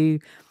to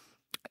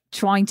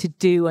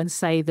do and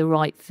say the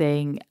right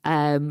thing,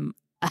 and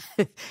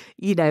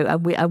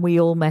we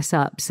all mess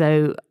up.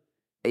 So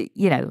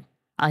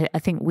I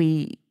think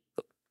we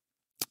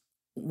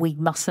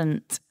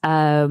mustn't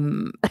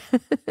try.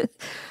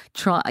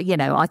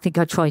 I think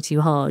I try too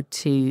hard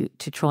to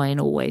try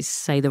and always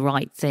say the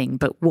right thing.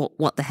 But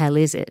what the hell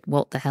is it?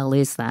 What the hell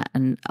is that?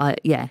 And I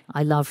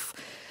love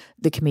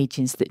the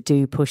comedians that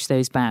do push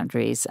those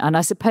boundaries. And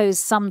I suppose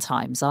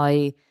sometimes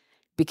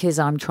because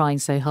I'm trying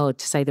so hard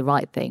to say the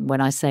right thing, when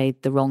I say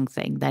the wrong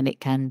thing, then it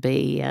can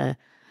be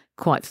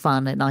quite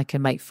fun, and I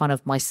can make fun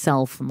of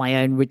myself and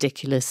my own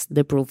ridiculous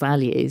liberal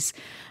values,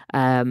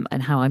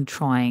 and how I'm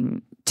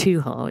trying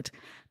too hard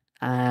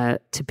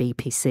to be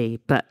PC.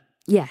 But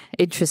yeah,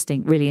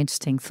 really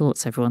interesting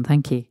thoughts, everyone.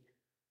 Thank you.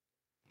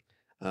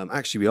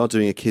 Actually, we are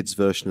doing a kids'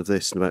 version of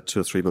this in about 2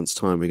 or 3 months'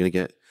 time. We're going to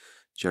get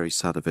Jerry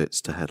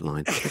Sadowitz to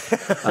headline.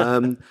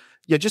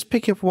 Just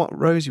picking up what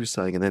Rosie was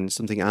saying, and then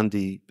something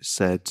Andy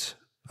said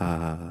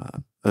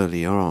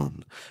earlier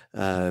on,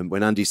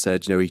 when Andy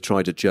said, he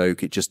tried a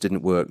joke, it just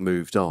didn't work,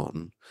 moved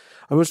on.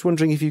 I was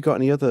wondering if you've got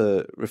any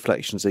other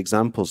reflections,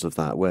 examples of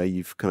that, where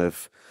you've kind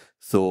of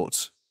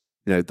thought,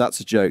 that's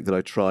a joke that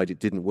I tried, it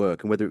didn't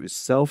work, and whether it was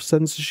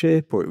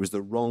self-censorship or it was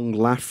the wrong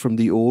laugh from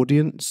the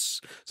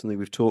audience, something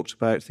we've talked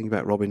about, thinking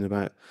about Robin,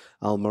 about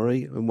Al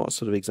Murray, and what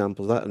sort of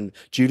example of that. And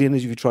Julian,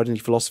 have you tried any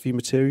philosophy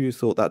material, you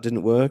thought that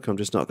didn't work, I'm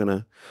just not going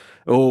to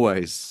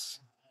always...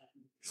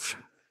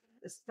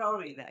 A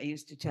story that I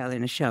used to tell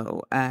in a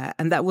show,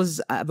 and that was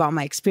about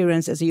my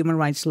experience as a human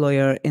rights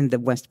lawyer in the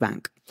West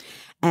Bank.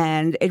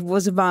 And it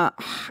was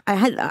about,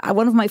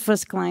 one of my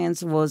first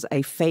clients was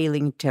a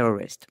failing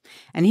terrorist,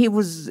 and it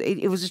was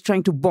just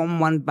trying to bomb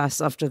one bus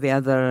after the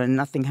other, and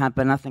nothing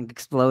happened, nothing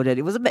exploded.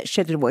 It was a bit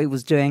shit at what he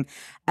was doing,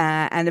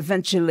 and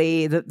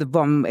eventually the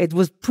bomb, it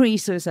was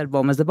pre-suicide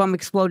bomb, as the bomb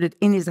exploded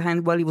in his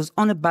hand while he was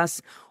on a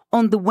bus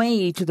on the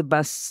way to the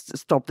bus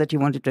stop that he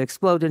wanted to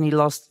explode, and he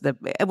lost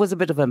it was a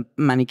bit of a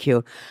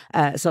manicure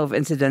sort of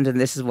incident, and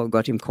this is what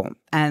got him caught.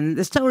 And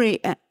the story,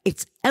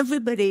 it's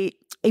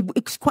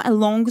quite a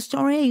long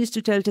story. I used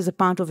to tell it as a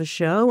part of a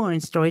show or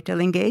in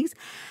storytelling gigs,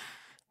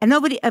 and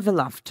nobody ever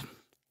laughed.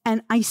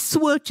 And I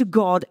swear to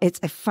God, it's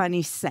a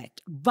funny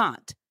set,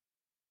 but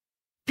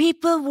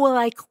people were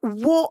like,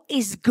 what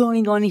is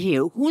going on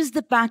here? Who's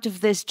the butt of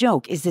this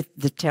joke? Is it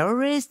the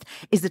terrorist?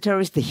 Is the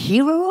terrorist the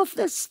hero of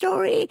the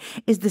story?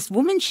 Is this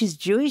woman, she's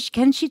Jewish?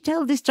 Can she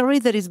tell this story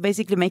that is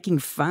basically making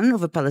fun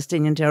of a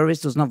Palestinian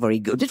terrorist who's not very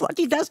good at what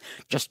he does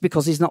just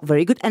because he's not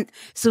very good? And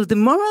so the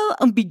moral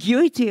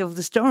ambiguity of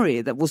the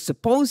story that was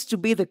supposed to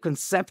be the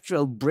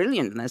conceptual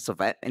brilliantness of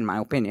it, in my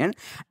opinion,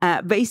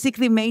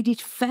 basically made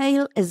it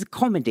fail as a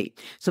comedy.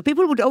 So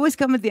people would always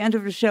come at the end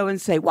of the show and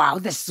say, wow,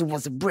 this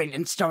was a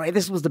brilliant story.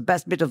 This was the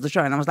best bit of the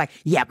show. And I was like,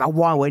 yeah, but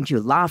why weren't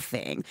you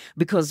laughing?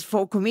 Because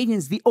for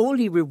comedians, the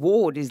only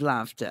reward is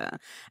laughter.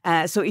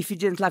 So if you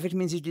didn't laugh, it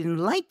means you didn't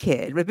like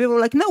it. But people were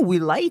like, no, we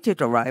liked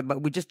it, all right,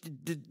 but we just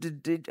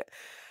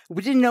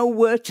we didn't know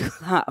where to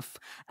laugh.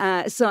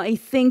 So I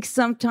think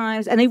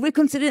sometimes, and I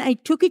reconsidered, I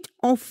took it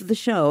off the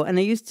show, and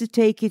I used to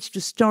take it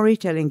to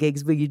storytelling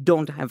gigs where you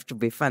don't have to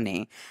be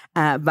funny.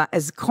 But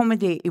as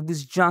comedy, it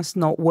was just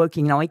not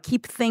working. Now I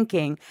keep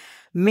thinking,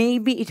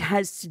 maybe it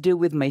has to do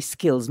with my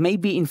skills.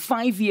 Maybe in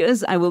 5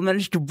 years, I will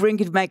manage to bring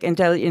it back and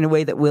tell it in a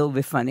way that will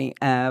be funny.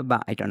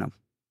 But I don't know.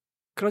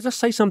 Can I just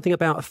say something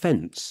about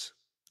offence?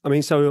 I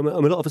mean, so a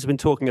lot of us have been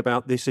talking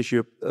about this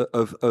issue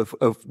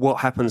of what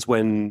happens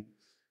when,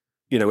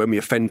 when we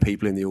offend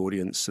people in the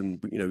audience, and,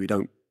 we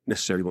don't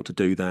necessarily want to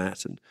do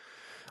that. And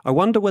I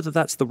wonder whether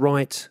that's the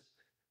right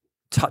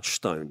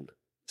touchstone.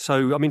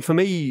 So, I mean, for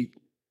me,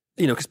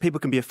 because people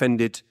can be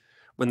offended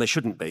when they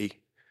shouldn't be.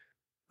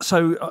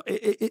 So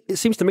it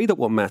seems to me that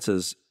what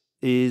matters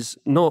is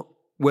not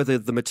whether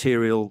the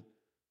material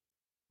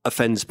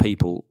offends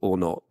people or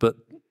not, but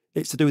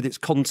it's to do with its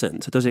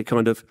content. Does it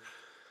kind of,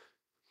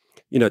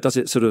 does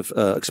it sort of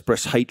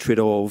express hatred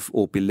of,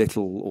 or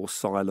belittle, or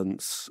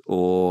silence,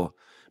 or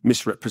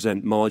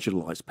misrepresent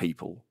marginalised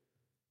people?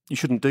 You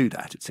shouldn't do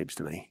that, it seems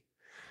to me.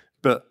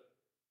 But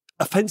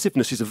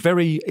offensiveness is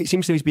it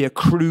seems to me to be a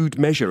crude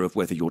measure of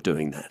whether you're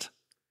doing that.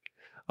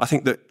 I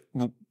think that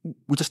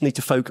we just need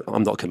to focus.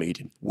 I'm not a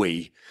comedian.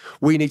 We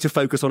need to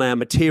focus on our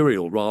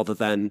material rather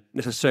than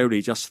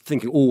necessarily just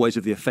thinking always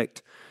of the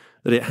effect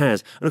that it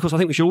has. And of course, I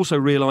think we should also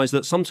realise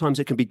that sometimes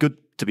it can be good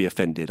to be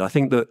offended. I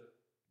think that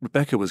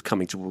Rebecca was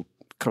coming to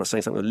kind of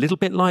saying something a little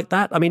bit like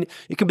that. I mean,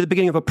 it can be the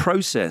beginning of a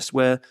process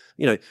where,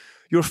 you're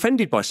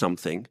offended by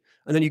something,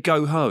 and then you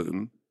go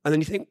home, and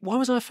then you think, why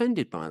was I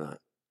offended by that?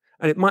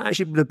 And it might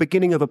actually be the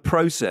beginning of a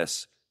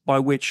process by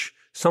which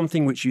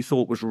something which you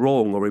thought was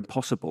wrong or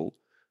impossible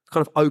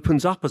kind of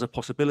opens up as a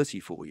possibility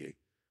for you.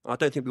 I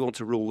don't think we want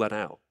to rule that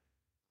out.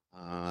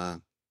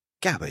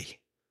 Gabby.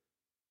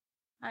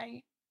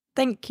 Hi.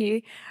 Thank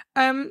you.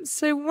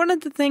 So one of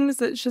the things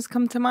that's just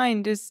come to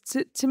mind is,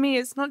 to me,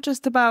 it's not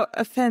just about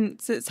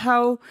offence, it's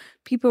how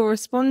people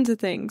respond to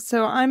things.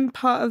 So I'm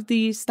part of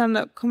the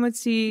Stand-Up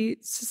Comedy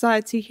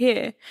Society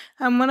here,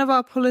 and one of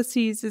our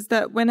policies is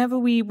that whenever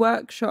we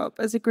workshop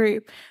as a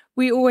group,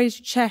 we always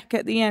check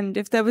at the end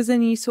if there was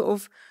any sort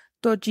of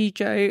dodgy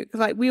joke.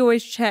 Like, we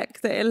always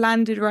check that it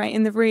landed right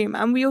in the room.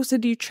 And we also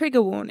do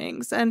trigger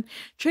warnings, and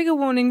trigger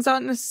warnings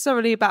aren't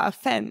necessarily about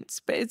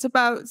offense, but it's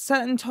about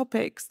certain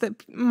topics that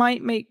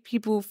might make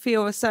people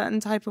feel a certain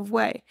type of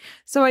way.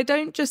 So I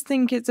don't just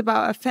think it's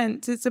about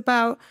offense, it's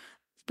about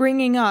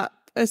bringing up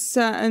a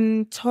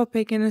certain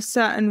topic in a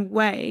certain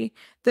way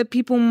that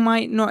people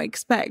might not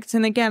expect.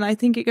 And again, I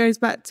think it goes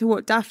back to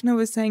what Daphne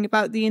was saying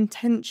about the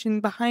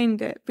intention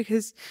behind it,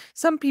 because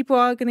some people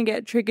are going to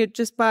get triggered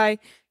just by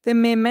the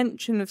mere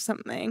mention of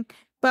something,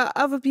 but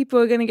other people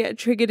are going to get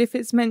triggered if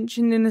it's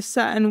mentioned in a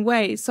certain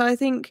way. So I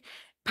think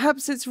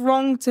perhaps it's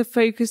wrong to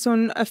focus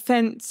on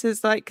offence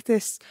as like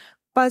this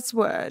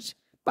buzzword,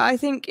 but I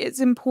think it's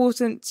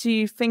important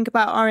to think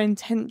about our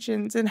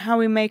intentions and how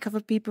we make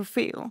other people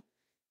feel.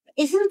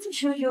 Isn't the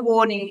trigger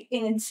warning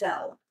in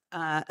itself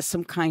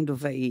some kind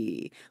of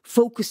a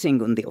focusing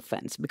on the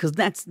offense? Because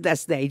that's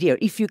the idea.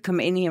 If you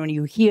come in here and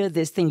you hear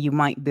this thing, you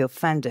might be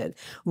offended,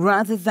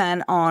 rather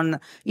than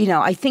on,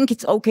 I think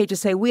it's okay to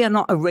say we are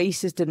not a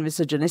racist and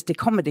misogynistic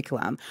comedy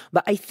club,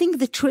 but I think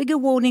the trigger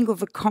warning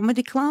of a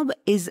comedy club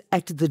is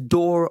at the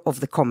door of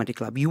the comedy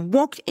club. You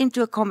walked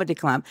into a comedy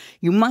club,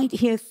 you might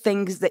hear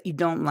things that you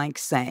don't like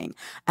saying.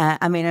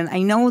 And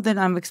I know that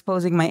I'm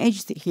exposing my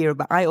age here,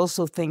 but I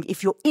also think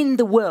if you're in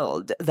the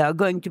world, there are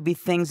going to be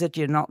things that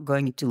you're not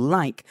going to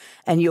like,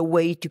 and your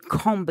way to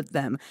combat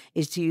them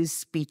is to use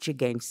speech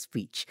against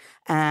speech.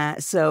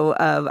 So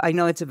I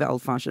know it's a bit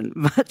old-fashioned,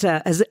 but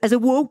as a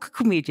woke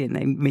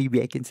comedian,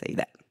 maybe I can say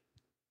that.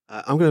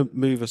 I'm going to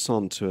move us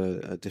on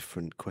to a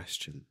different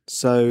question.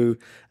 So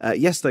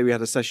yesterday we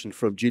had a session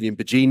from Julian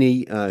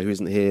Bagini, who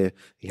isn't here.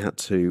 He had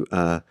to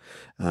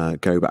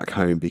go back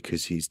home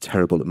because he's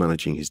terrible at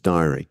managing his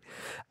diary.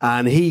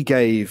 And he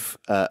gave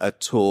a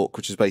talk,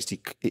 which is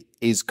basically,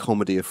 is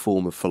comedy a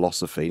form of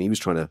philosophy? And he was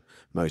trying to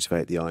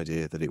motivate the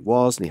idea that it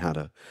was, and he had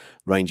a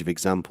range of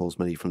examples,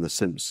 many from The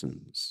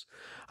Simpsons.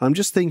 I'm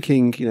just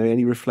thinking,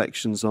 any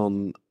reflections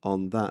on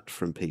that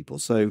from people?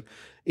 So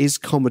is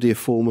comedy a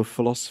form of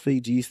philosophy?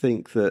 Do you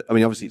think that,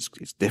 obviously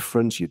it's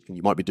different. You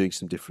might be doing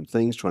some different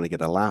things, trying to get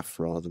a laugh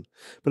rather than,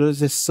 but is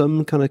there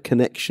some kind of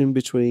connection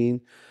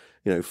between,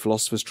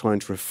 philosophers trying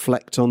to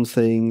reflect on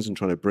things and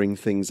trying to bring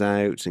things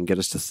out and get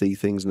us to see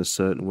things in a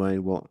certain way,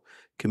 what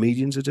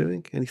comedians are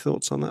doing? Any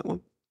thoughts on that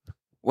one?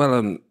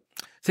 Well,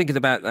 thinking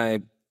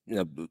about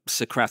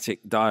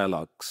Socratic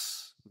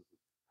dialogues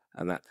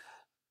and that.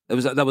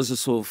 That was a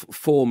sort of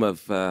form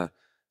of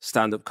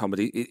stand-up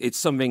comedy. It's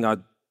something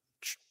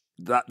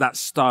that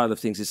style of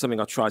things is something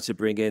I try to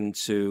bring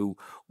into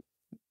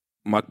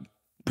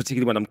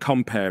particularly when I'm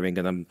comparing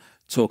and I'm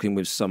talking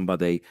with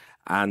somebody,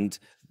 and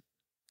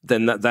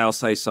then they'll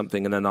say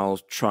something, and then I'll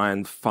try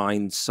and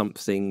find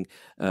something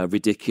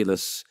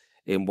ridiculous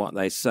in what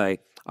they say.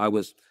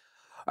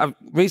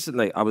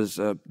 Recently, I was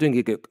doing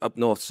a gig up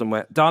north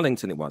somewhere,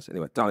 Darlington it was,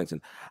 anyway,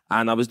 Darlington,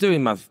 and I was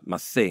doing my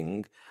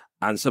thing.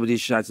 And somebody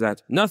shouted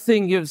out,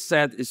 "Nothing you've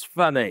said is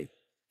funny."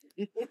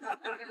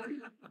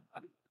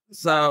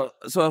 So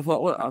I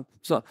thought, well,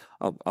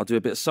 I'll do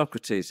a bit of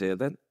Socrates here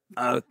then.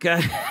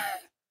 Okay.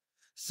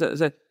 so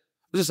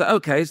just say,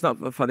 okay, it's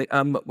not funny.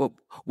 Well,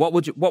 what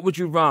would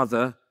you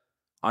rather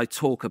I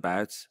talk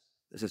about?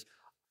 It says,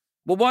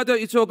 well, why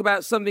don't you talk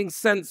about something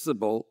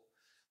sensible?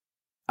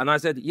 And I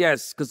said,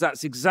 yes, because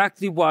that's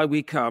exactly why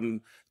we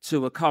come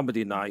to a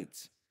comedy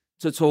night,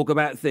 to talk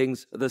about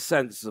things that are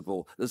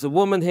sensible. There's a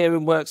woman here who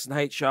works in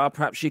HR.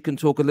 Perhaps she can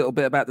talk a little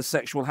bit about the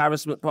sexual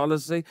harassment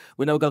policy.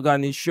 We know we're going to go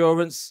on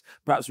insurance.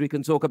 Perhaps we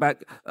can talk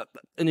about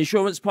an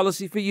insurance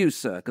policy for you,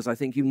 sir, because I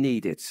think you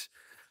need it.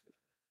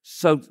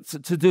 So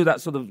to do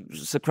that sort of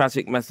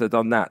Socratic method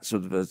on that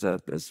sort of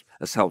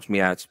has helped me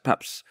out.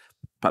 Perhaps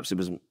it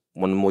was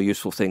one of the more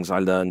useful things I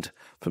learned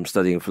from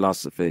studying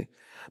philosophy.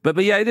 But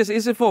yeah,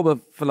 it's a form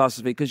of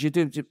philosophy because you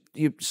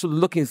sort of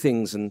looking at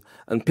things and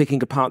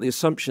picking apart the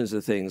assumptions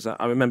of things.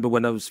 I remember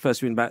when I was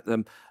first reading about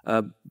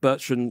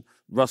Bertrand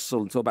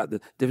Russell and talk about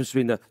the difference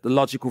between the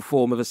logical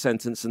form of a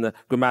sentence and the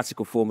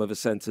grammatical form of a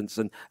sentence,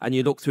 and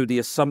you look through the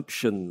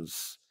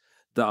assumptions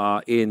that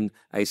are in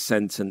a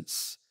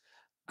sentence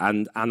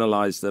and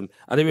analyze them.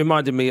 And it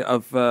reminded me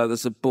of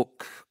there's a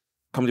book,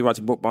 comedy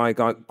writing book by a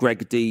guy,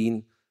 Greg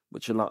Dean,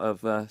 which a lot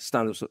of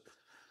stand-ups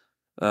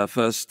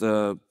first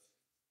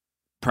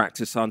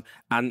practice on.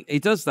 And he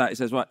does that. He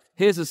says, right,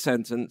 here's a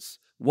sentence.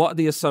 What are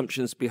the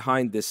assumptions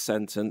behind this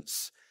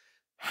sentence?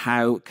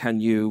 How can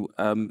you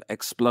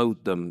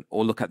explode them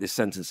or look at this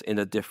sentence in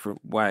a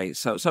different way?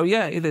 So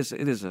yeah, it is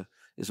a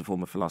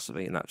form of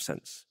philosophy in that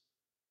sense.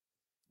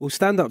 Well,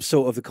 stand-up's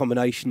sort of the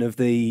combination of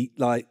the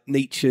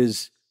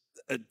Nietzsche's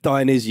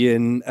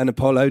Dionysian and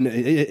Apollo,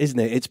 isn't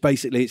it?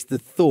 It's the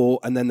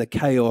thought and then the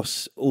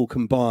chaos all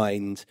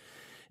combined.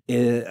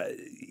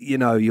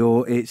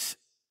 It's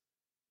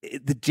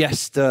the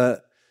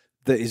jester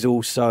that is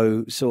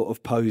also sort of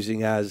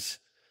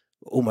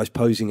almost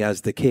posing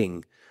as the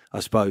king, I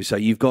suppose. So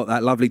you've got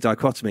that lovely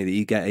dichotomy that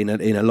you get in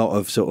a lot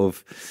of sort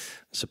of,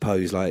 I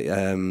suppose, like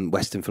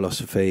Western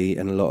philosophy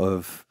and a lot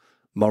of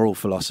moral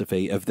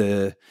philosophy of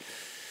the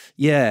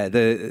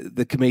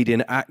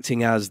comedian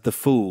acting as the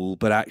fool,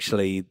 but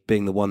actually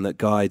being the one that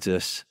guides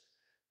us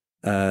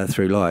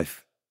through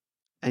life.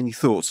 Any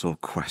thoughts or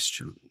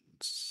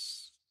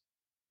questions?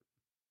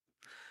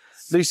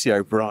 Lucy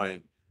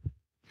O'Brien.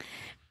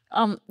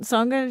 So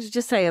I'm going to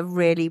just say a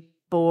really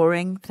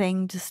boring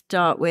thing to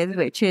start with,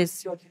 which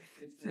is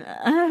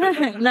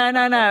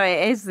no.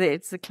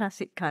 It's a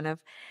classic kind of.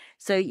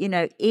 So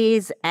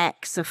is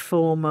X a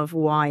form of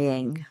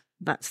Ying?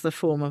 That's the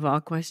form of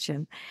our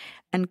question.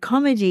 And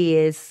comedy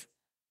it's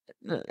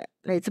a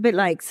bit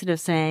like sort of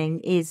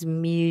saying, is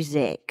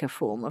music a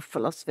form of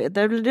philosophy?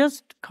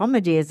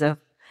 Comedy is a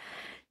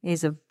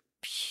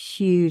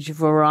huge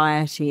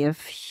variety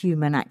of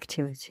human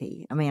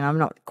activity. I mean, I'm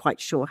not quite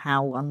sure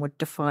how one would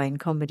define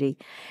comedy.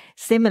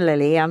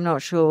 Similarly, I'm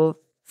not sure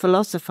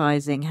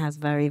philosophizing has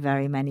very,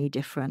 very many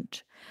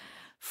different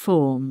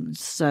forms.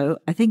 So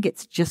I think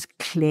it's just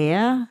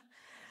clear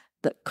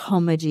that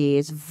comedy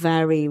is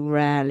very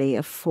rarely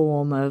a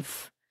form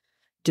of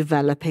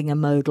developing a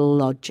modal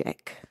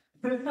logic,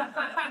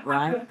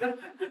 right?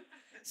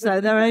 So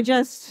there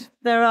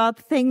are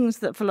things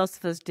that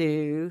philosophers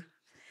do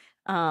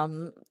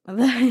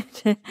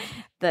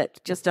that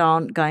just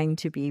aren't going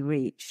to be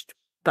reached.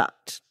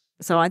 But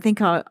so I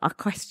think our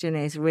question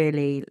is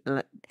really,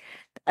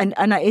 and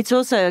it's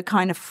also a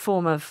kind of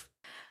form of,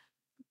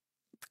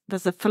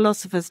 there's a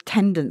philosopher's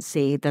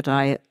tendency that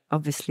I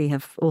obviously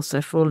have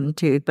also fallen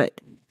to, but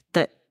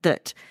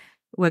that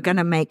we're going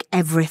to make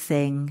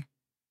everything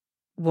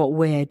what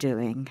we're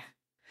doing.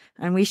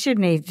 And we should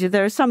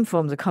there are some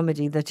forms of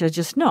comedy that are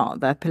just not.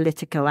 They're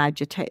political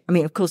agitation. I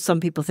mean, of course, some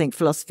people think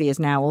philosophy is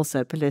now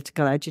also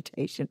political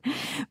agitation.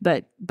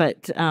 But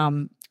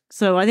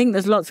so I think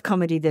there's lots of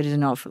comedy that is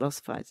not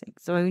philosophizing.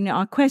 So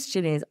our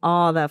question is,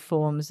 are there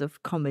forms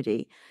of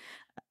comedy?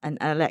 And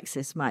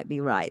Alexis might be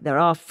right. There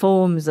are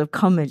forms of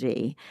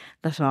comedy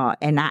that are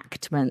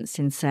enactments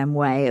in some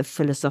way of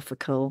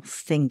philosophical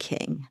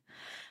thinking.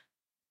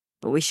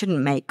 But we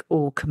shouldn't make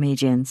all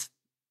comedians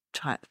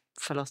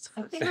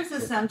philosophers. I think as the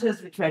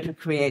Santos, we try to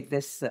create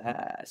this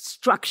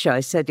structure. I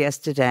said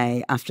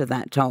yesterday after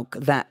that talk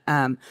that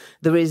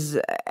there is,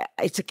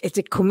 it's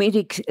a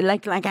comedic,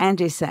 like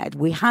Andy said,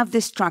 we have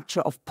this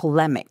structure of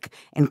polemic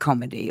in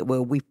comedy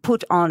where we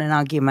put on an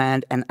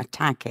argument and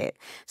attack it.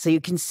 So you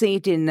can see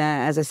it in,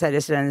 as I said, in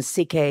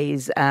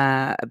CK's,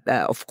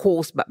 of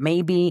course, but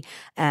maybe.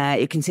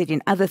 You can see it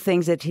in other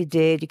things that he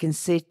did. You can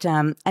see it,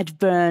 Ed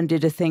Byrne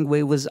did a thing where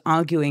he was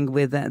arguing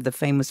with the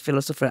famous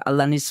philosopher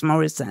Alanis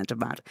Morissette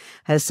about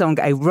her song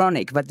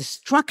ironic, but the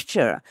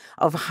structure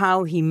of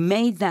how he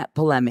made that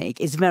polemic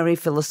is very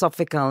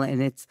philosophical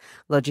in its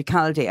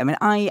logicality. I mean,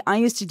 I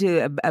used to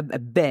do a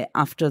bit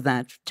after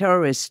that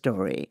terrorist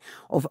story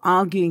of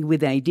arguing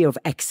with the idea of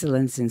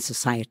excellence in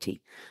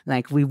society.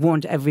 Like, we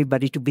want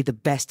everybody to be the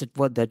best at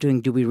what they're doing.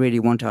 Do we really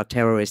want our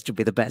terrorists to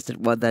be the best at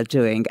what they're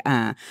doing?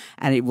 And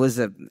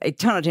it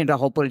turned into a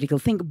whole political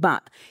thing.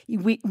 But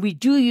we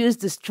do use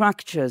the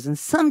structures, and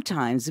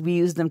sometimes we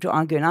use them to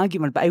argue an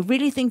argument. But I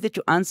really think that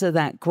to answer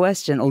that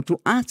question, or to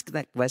ask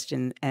that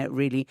question,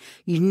 really,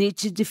 you need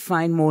to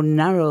define more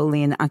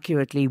narrowly and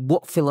accurately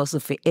what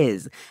philosophy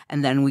is,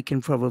 and then we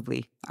can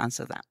probably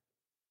answer that.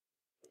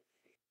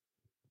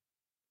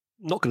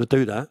 Not going to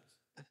do that.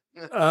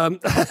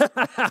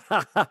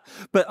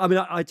 But I mean,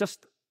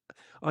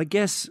 I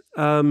guess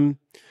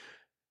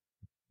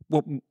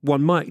what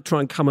one might try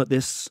and come at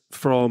this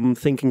from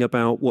thinking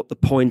about what the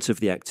point of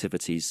the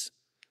activities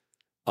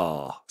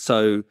are.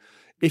 So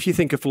if you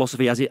think of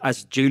philosophy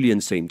as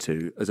Julian seemed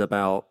to, as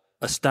about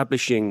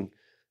establishing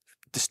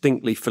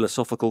distinctly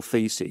philosophical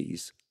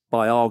theses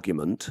by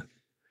argument,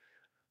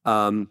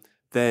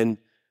 then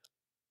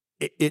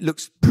it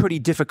looks pretty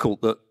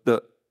difficult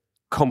that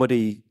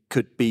comedy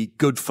could be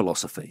good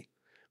philosophy,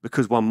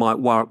 because one might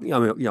worry. I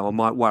mean, one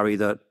might worry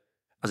that,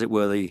 as it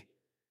were, the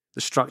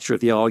structure of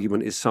the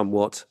argument is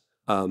somewhat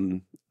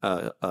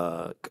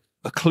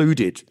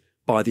occluded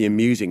by the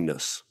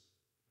amusingness.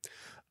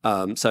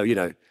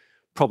 So,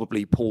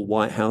 probably Paul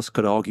Whitehouse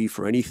could argue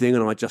for anything,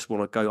 and I just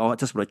want to go. I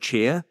just want to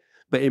cheer.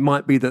 But it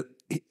might be that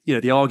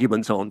the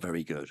arguments aren't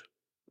very good,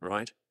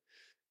 right?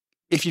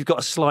 If you've got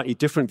a slightly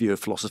different view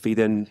of philosophy,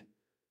 then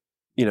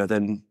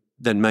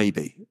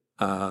maybe.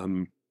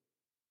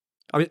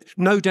 I mean,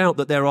 no doubt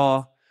that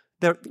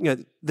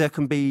there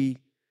can be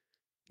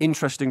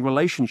interesting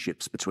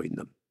relationships between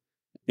them.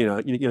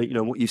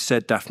 What you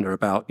said, Daphne,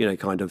 about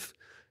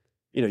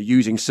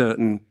using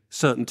certain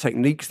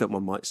techniques that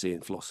one might see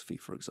in philosophy,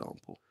 for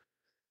example.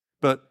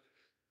 But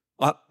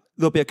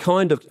there'll be a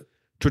kind of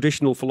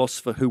traditional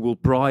philosopher who will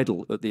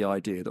bridle at the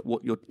idea that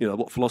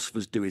what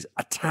philosophers do is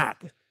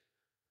attack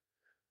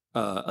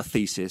a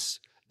thesis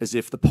as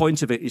if the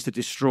point of it is to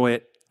destroy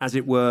it, as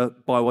it were,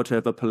 by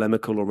whatever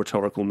polemical or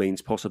rhetorical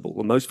means possible.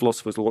 Well, most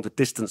philosophers will want to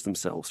distance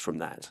themselves from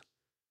that.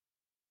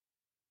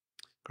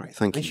 Great,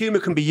 thank you. And humour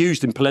can be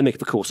used in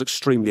polemic, of course,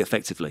 extremely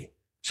effectively.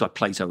 Just like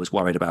Plato was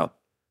worried about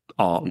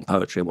art and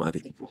poetry and what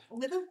have you.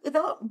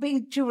 Without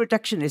being too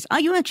reductionist, are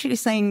you actually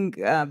saying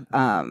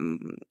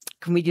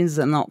comedians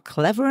are not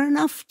clever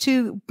enough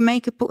to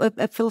make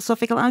a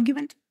philosophical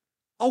argument?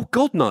 Oh,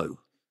 God, no.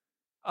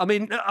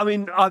 There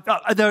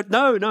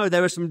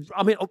are some.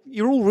 I mean,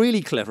 you're all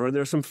really clever, and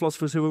there are some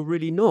philosophers who are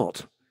really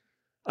not.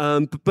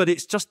 But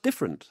it's just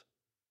different.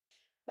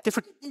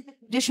 Different. In the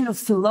tradition of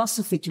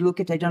philosophy, to look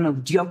at, I don't know,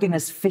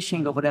 Diogenes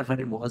fishing or whatever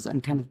it was,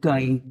 and kind of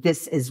going,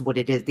 this is what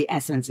it is. The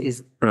essence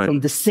is from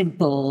the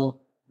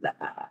simple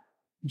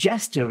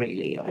gesture,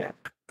 really.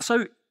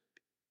 So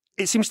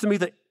it seems to me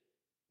that,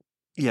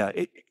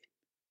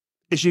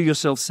 as you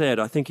yourself said,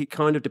 I think it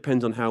kind of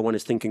depends on how one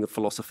is thinking of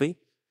philosophy.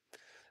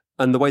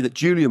 And the way that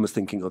Julian was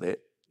thinking of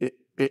it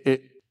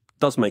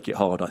does make it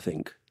hard, I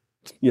think,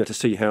 to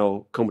see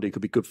how comedy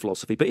could be good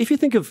philosophy. But if you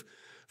think of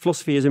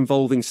philosophy as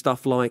involving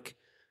stuff like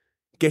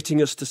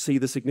getting us to see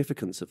the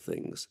significance of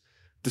things,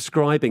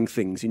 describing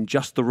things in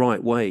just the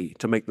right way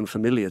to make them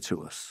familiar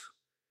to us,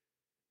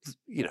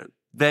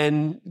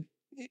 then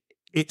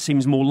it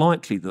seems more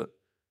likely that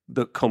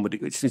comedy,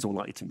 it seems more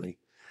likely to me,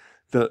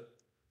 that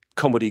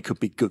comedy could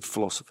be good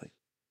philosophy.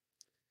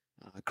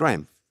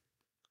 Graham.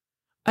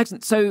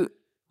 Excellent. So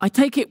I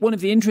take it one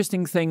of the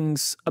interesting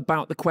things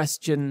about the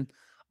question,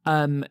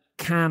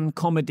 can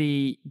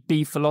comedy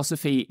be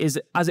philosophy, is,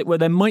 as it were,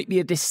 there might be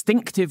a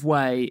distinctive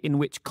way in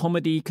which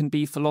comedy can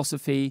be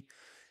philosophy,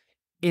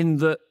 in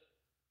that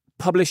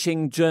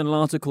publishing journal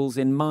articles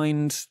in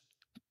Mind,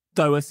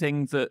 though a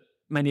thing that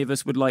many of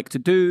us would like to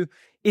do,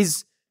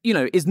 is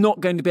not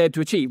going to be able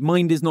to achieve.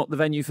 Mind is not the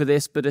venue for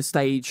this, but a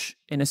stage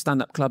in a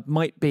stand-up club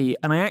might be.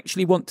 And I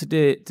actually want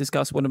to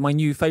discuss one of my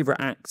new favourite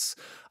acts,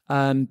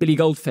 Billy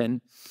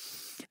Goldfin,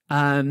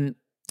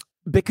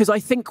 because I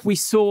think we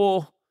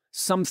saw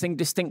something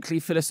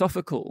distinctly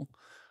philosophical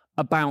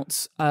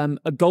about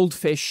a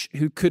goldfish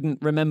who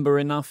couldn't remember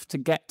enough to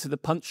get to the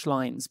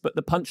punchlines, but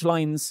the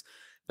punchlines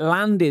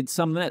landed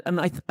some. And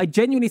I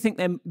genuinely think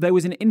there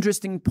was an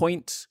interesting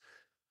point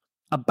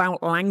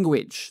about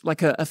language,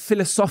 like a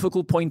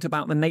philosophical point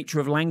about the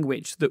nature of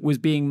language that was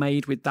being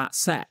made with that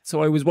set.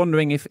 So I was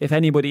wondering if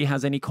anybody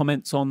has any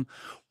comments on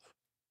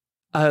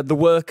the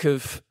work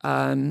of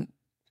Mr.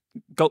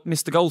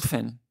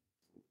 Goldfin.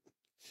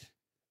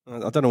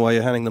 I don't know why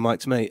you're handing the mic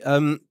to me.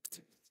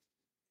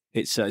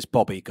 It's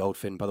Bobby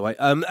Goldfin, by the way.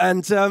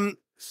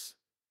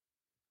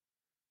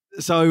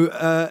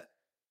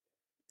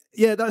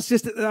 That's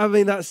just. I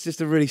mean, that's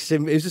just a really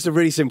simple. It's just a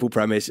really simple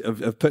premise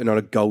of putting on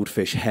a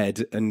goldfish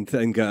head and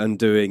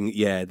doing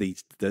the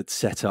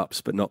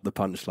setups, but not the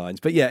punchlines.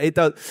 But yeah, it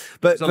does.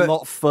 But it's a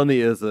lot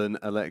funnier than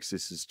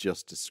Alexis has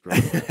just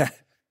described.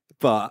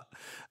 But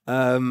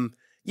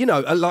you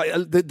know,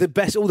 the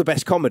best, all the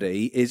best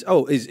comedy is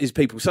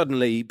people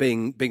suddenly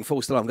being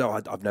forced to laugh and go,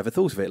 I've never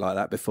thought of it like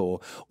that before,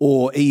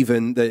 or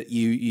even that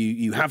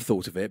you have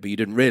thought of it but you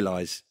didn't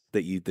realise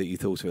that you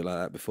thought of it like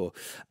that before.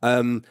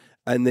 And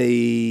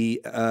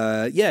the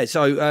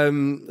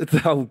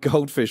whole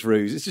goldfish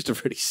ruse, it's just a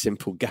really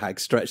simple gag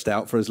stretched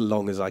out for as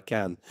long as I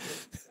can.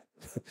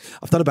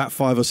 I've done about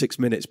 5 or 6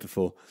 minutes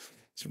before.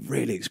 It's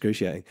really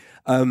excruciating,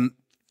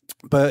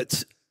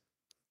 but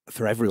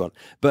for everyone.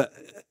 But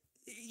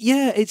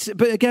yeah,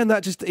 but again,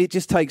 that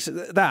just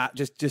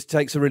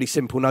takes a really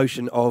simple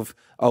notion of,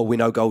 we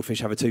know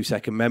goldfish have a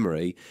 2-second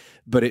memory,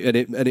 but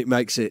it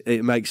makes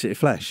it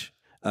flesh.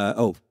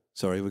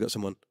 Sorry, we got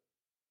someone.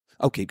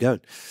 I'll keep going.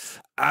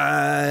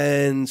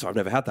 And so I've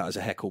never had that as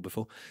a heckle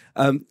before.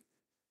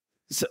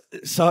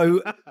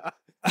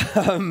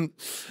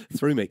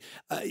 Through me.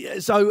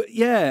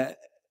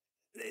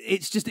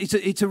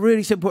 It's a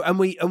really simple, and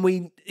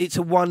we it's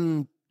a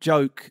one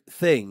joke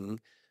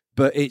thing,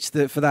 but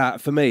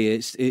for me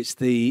it's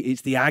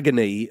the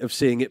agony of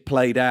seeing it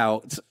played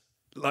out,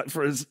 like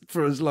for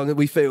as long as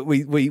we feel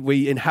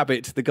we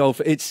inhabit the golf.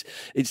 It's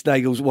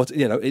Nagel's, what,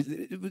 you know,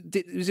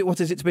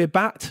 what is it to be a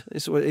bat?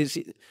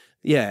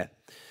 Yeah.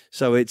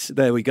 So it's,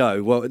 there we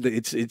go. Well,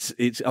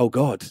 it's oh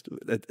God,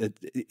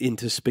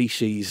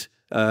 interspecies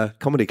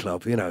comedy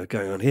club, you know,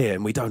 going on here,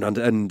 and we don't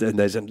and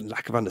there's a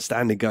lack of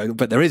understanding going,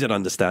 but there is an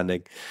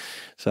understanding.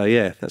 So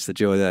yeah, that's the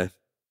joy there.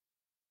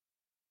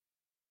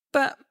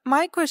 But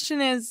my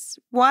question is,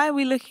 why are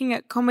we looking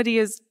at comedy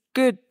as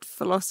good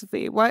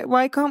philosophy?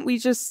 Why can't we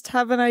just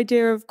have an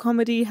idea of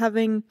comedy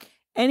having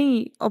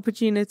any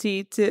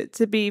opportunity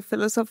to be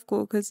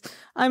philosophical? Because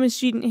I'm a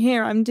student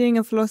here, I'm doing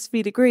a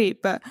philosophy degree,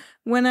 but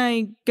when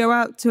I go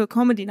out to a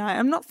comedy night,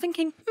 I'm not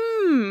thinking,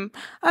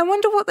 I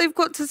wonder what they've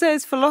got to say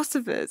as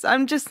philosophers.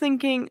 I'm just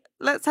thinking,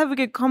 let's have a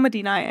good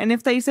comedy night, and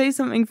if they say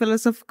something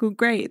philosophical,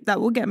 great, that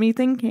will get me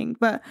thinking.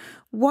 But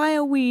why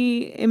are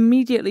we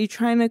immediately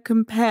trying to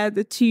compare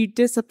the two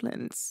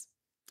disciplines?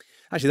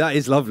 Actually, that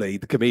is lovely.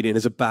 The comedian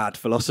is a bad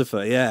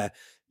philosopher. Yeah.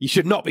 You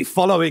should not be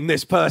following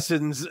this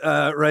person's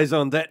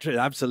raison d'etre.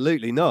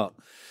 Absolutely not.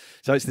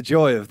 So it's the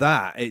joy of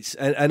that. It's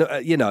and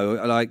you know,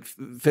 like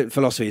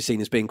philosophy is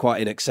seen as being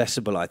quite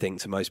inaccessible, I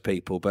think, to most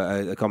people.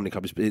 But a comedy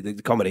club the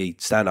comedy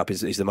stand up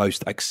is the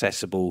most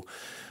accessible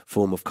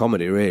form of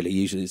comedy. Really,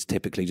 usually it's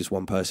typically just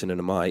one person and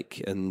a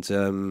mic, and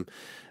a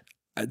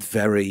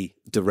very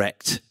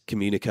direct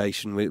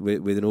communication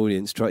with an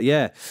audience.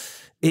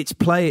 It's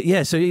play,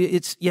 yeah. So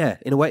it's, yeah,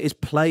 in a way, it's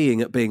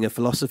playing at being a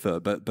philosopher,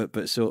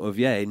 but sort of,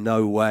 yeah, in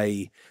no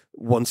way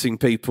wanting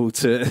people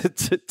to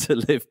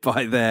live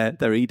by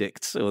their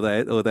edicts or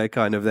their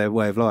kind of their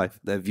way of life,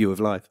 their view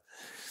of life.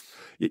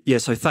 Yeah.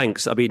 So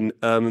thanks. I mean,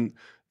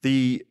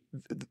 the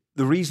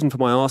reason for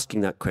my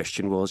asking that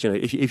question was, you know,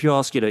 if you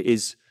ask, you know,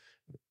 is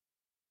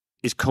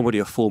comedy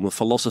a form of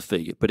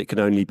philosophy, but it can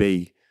only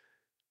be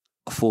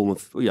a form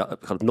of,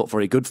 kind of not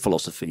very good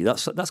philosophy.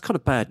 That's kind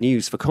of bad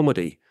news for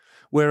comedy.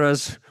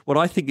 Whereas what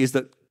I think is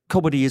that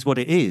comedy is what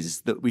it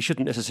is, that we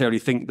shouldn't necessarily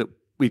think that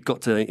we've got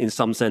to, in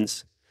some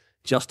sense,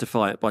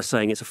 justify it by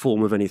saying it's a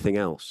form of anything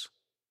else.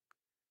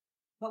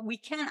 But we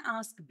can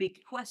ask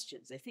big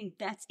questions. I think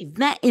if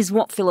that is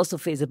what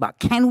philosophy is about.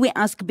 Can we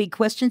ask big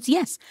questions?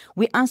 Yes,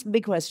 we ask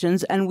big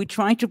questions and we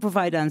try to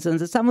provide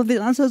answers. And some of these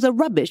answers are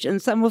rubbish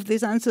and some of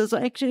these answers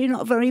are actually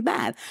not very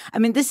bad. I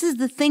mean, this is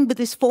the thing with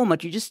this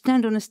format. You just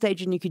stand on a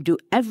stage and you can do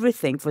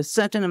everything for a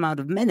certain amount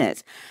of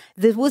minutes.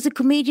 There was a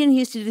comedian who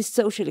used to do this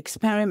social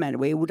experiment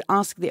where he would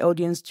ask the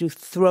audience to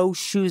throw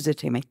shoes at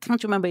him. I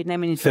can't remember his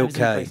name. Phil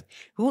Kay.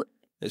 Who?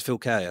 It's Phil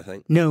Kay, I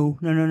think. No.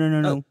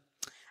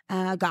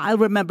 I'll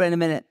remember in a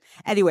minute.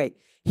 Anyway,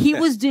 he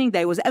was doing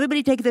that. It was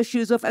everybody take their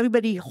shoes off.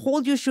 Everybody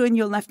hold your shoe in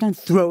your left hand,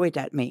 throw it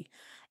at me.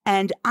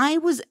 And I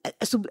was,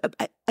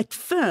 at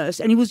first,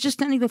 and he was just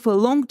standing there for a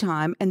long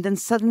time. And then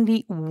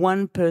suddenly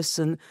one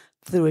person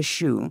threw a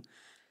shoe.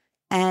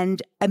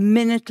 And a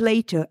minute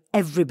later,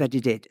 everybody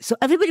did. So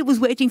everybody was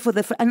waiting for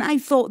and I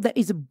thought that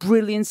is a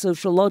brilliant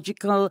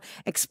sociological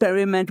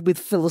experiment with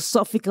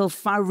philosophical,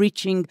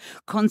 far-reaching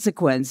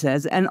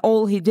consequences. And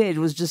all he did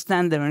was just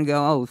stand there and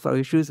go, "Oh, throw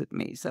your shoes at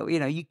me." So, you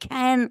know, you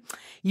can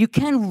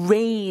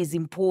raise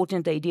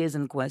important ideas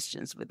and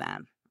questions with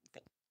that.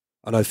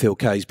 I know Phil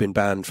Kay's been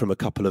banned from a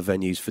couple of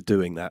venues for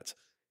doing that.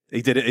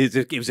 He did it.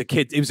 It was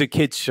a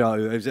kids show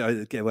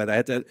where they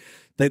had to,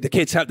 the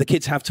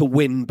kids have to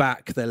win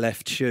back their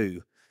left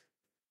shoe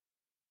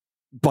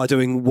by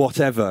doing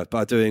what,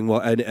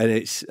 and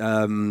it's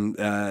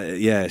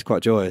it's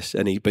quite joyous.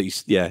 And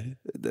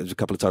there was a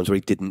couple of times where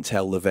he didn't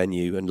tell the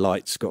venue, and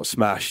lights got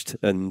smashed,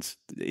 and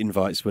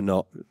invites were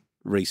not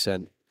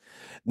resent.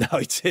 No,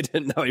 he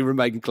didn't. No, he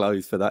remained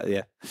clothed for that.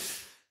 Yeah.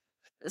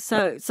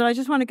 So I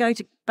just want to go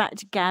back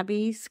to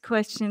Gabby's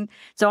question.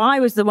 So I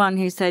was the one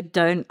who said,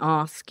 don't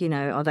ask, you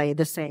know, are they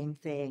the same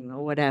thing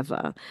or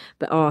whatever,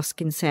 but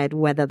ask instead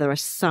whether there are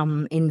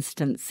some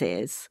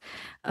instances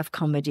of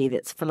comedy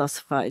that's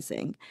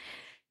philosophizing.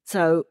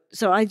 So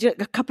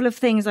a couple of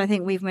things I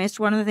think we've missed.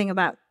 One of the things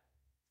about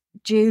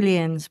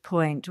Julian's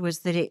point was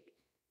that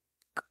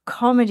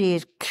comedy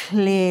is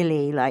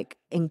clearly like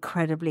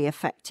incredibly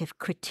effective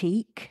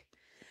critique.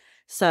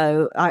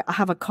 So I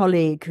have a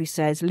colleague who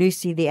says,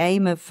 Lucy, the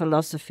aim of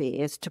philosophy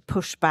is to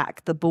push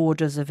back the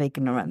borders of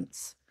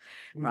ignorance,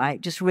 right?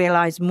 Just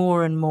realize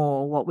more and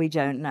more what we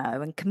don't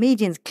know. And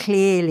comedians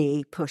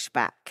clearly push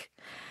back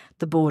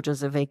the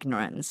borders of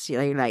ignorance.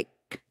 You know, like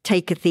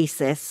take a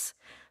thesis,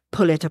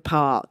 pull it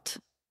apart,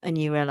 and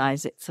you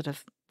realize it's sort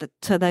of,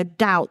 so the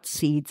doubt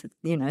seeds,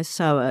 you know,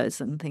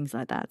 sowers and things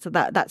like that. So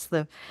that's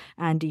the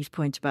Andy's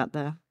point about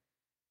the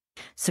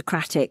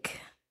Socratic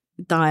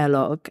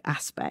dialogue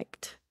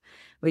aspect,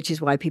 which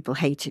is why people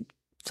hated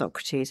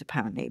Socrates,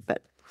 apparently.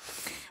 But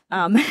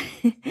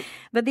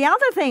but the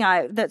other thing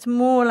that's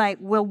more like,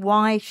 well,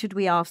 why should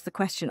we ask the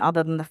question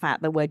other than the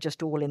fact that we're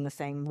just all in the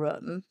same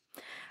room?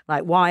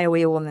 Like, why are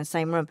we all in the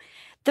same room?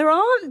 There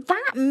aren't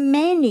that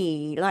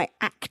many like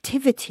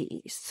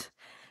activities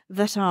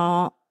that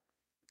are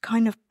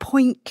kind of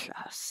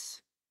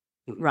pointless,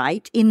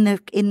 right? In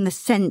the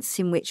sense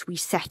in which we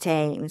set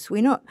aims.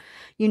 We're not,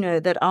 you know,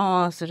 that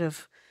are sort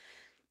of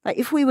like,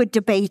 if we were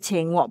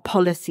debating what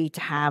policy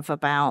to have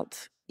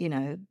about, you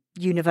know,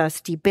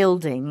 university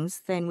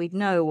buildings, then we'd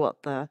know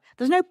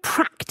there's no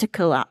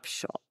practical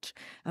upshot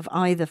of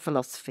either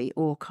philosophy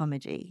or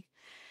comedy.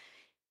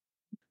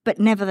 But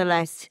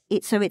nevertheless,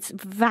 its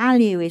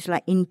value is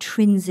like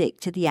intrinsic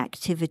to the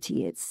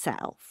activity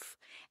itself.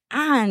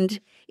 And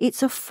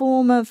it's a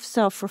form of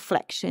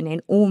self-reflection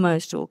in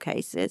almost all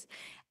cases.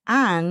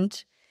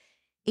 And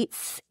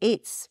its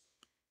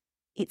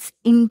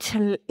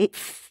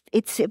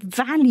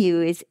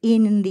value is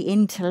in the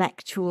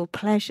intellectual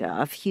pleasure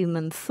of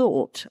human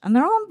thought. And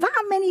there aren't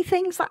that many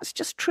things that's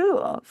just true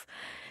of.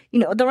 You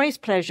know, there is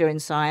pleasure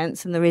in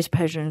science and there is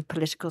pleasure in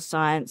political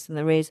science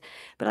and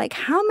but like,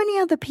 how many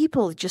other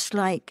people just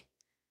like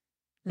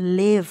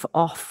live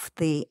off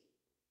the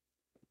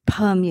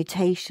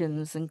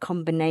permutations and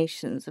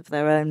combinations of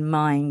their own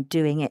mind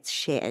doing its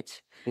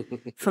shit?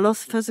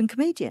 Philosophers and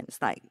comedians,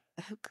 like.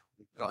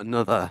 Got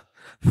another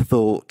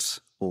thought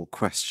or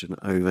question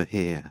over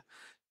here.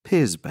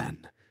 Piers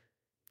Ben.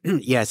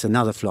 Yes,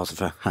 another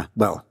philosopher.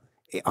 Well,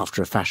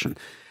 after a fashion.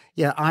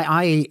 Yeah,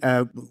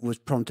 I was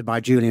prompted by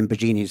Julian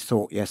Bagini's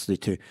thought yesterday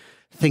to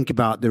think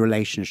about the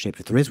relationship,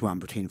 if there is one,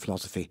 between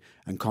philosophy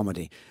and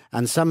comedy.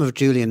 And some of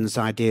Julian's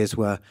ideas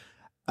were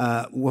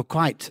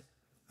quite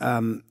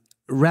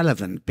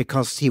relevant,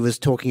 because he was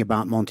talking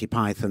about Monty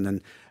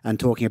Python and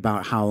talking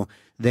about how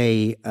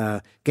they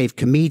gave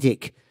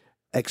comedic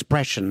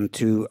expression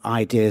to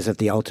ideas of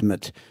the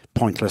ultimate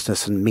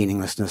pointlessness and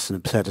meaninglessness and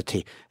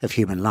absurdity of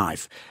human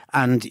life.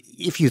 And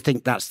if you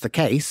think that's the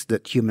case,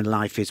 that human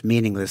life is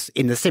meaningless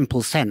in the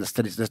simple sense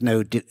that there's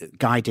no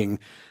guiding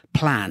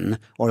plan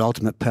or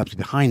ultimate purpose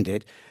behind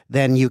it,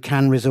 then you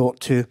can resort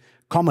to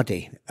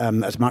comedy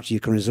as much as you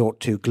can resort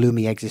to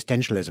gloomy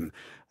existentialism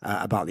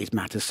about these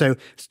matters. So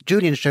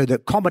Julian showed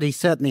that comedy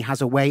certainly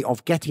has a way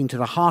of getting to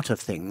the heart of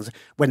things,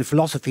 when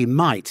philosophy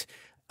might,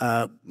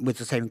 with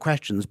the same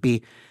questions,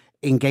 be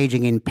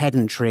engaging in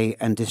pedantry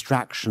and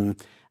distraction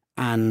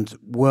and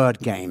word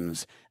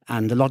games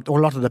and a lot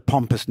of the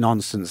pompous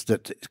nonsense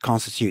that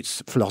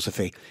constitutes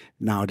philosophy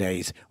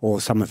nowadays,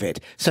 or some of it.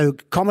 So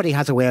comedy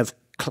has a way of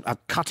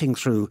cutting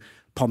through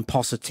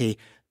pomposity,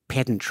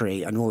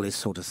 pedantry, and all this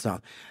sort of stuff.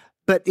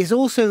 But there's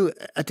also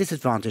a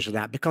disadvantage of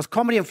that, because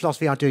comedy and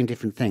philosophy are doing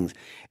different things.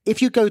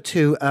 If you go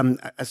to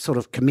a sort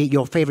of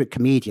your favorite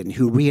comedian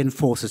who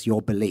reinforces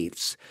your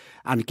beliefs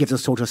and gives a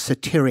sort of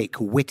satiric,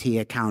 witty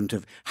account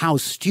of how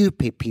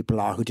stupid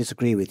people are who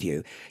disagree with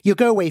you, you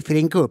go away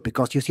feeling good,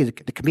 because you see the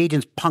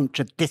comedian's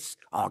punctured this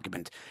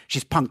argument,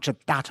 she's punctured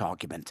that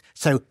argument.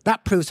 So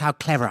that proves how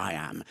clever I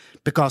am,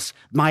 because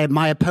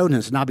my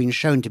opponents have now been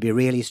shown to be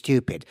really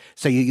stupid.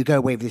 So you go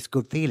away with this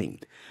good feeling.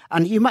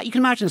 And you can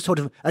imagine sort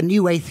of a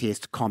new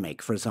atheist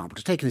comic, for example,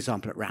 to take an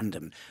example at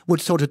random,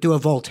 would sort of do a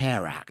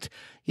Voltaire act,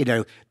 you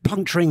know,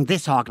 puncturing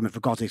this argument for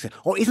God's sake,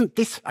 or isn't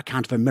this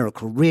account of a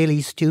miracle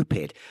really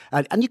stupid?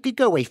 And you could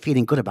go away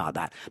feeling good about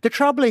that. The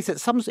trouble is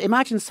that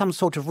imagine some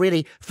sort of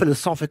really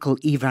philosophical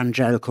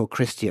evangelical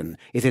Christian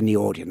is in the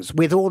audience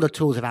with all the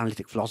tools of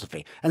analytic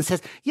philosophy and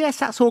says, yes,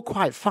 that's all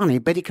quite funny,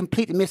 but it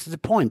completely misses the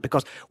point,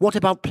 because what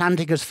about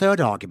Plantinga's third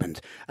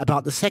argument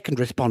about the second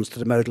response to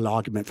the modal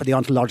argument for the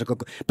ontological?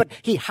 But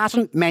he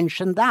hasn't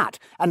mentioned that.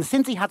 And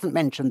since he hasn't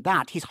mentioned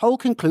that, his whole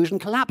conclusion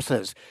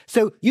collapses.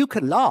 So you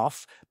can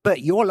laugh,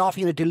 but you're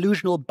laughing in a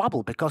delusional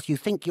bubble because you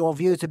think your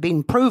views have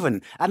been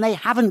proven, and they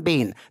haven't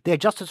been. They're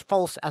just as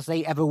false as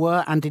they ever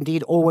were, and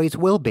indeed always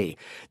will be.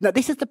 Now,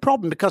 this is the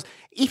problem, because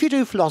if you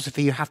do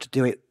philosophy, you have to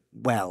do it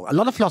well. A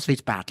lot of philosophy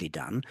is badly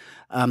done.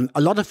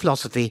 A lot of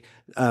philosophy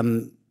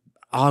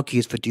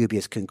argues for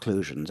dubious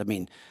conclusions.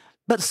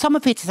 But some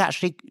of it is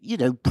actually,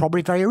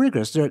 probably very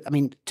rigorous.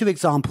 Two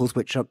examples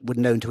which were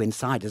known to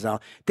insiders are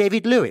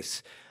David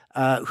Lewis,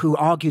 who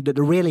argued that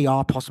there really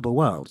are possible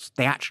worlds.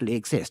 They actually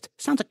exist.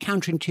 Sounds a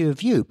counterintuitive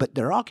view, but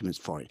there are arguments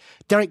for it.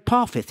 Derek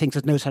Parfit thinks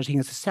there's no such thing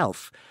as a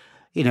self.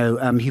 He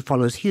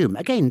follows Hume.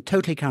 Again,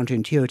 totally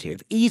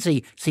counterintuitive.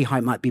 Easy to see how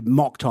it might be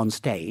mocked on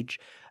stage,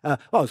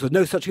 Oh, so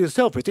no such thing as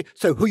self-pity.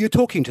 So who are you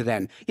talking to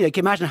then? You know,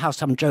 can you imagine how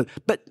some joke,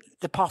 but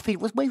the parfait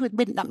was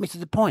that misses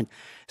the point.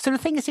 So the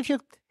thing is,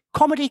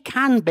 comedy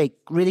can make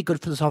really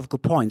good philosophical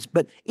points,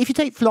 but if you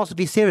take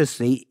philosophy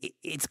seriously,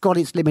 it's got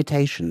its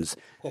limitations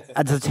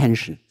and its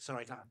tension.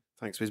 Sorry.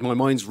 Thanks, because my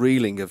mind's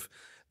reeling of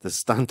the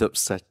stand-up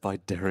set by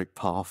Derek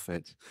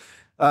Parfit,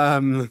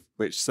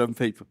 which some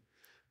people...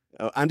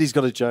 Oh, Andy's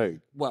got a joke.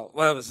 Well,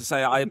 as I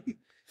say,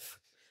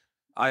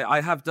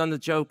 I have done a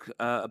joke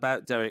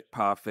about Derek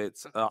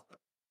Parfit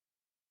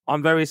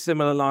on very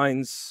similar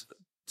lines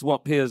to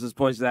what Piers has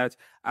pointed out,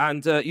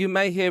 and you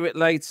may hear it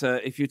later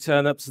if you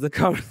turn up to the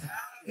comedy.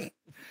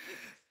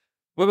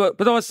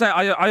 But I would say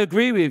I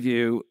agree with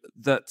you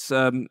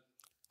that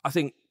I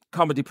think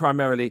comedy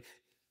primarily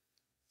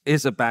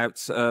is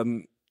about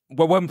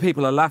when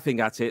people are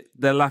laughing at it,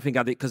 they're laughing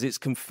at it because it's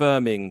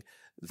confirming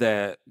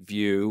their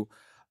view.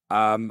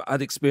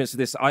 I'd experienced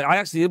this. I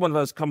actually did one of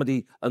those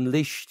Comedy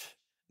Unleashed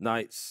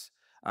nights.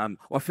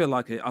 I feel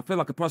like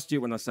a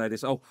prostitute when I say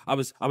this. Oh, I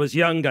was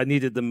young, I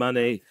needed the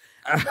money.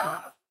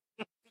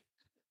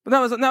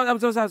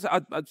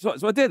 But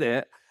so I did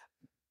it.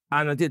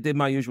 And I did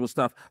my usual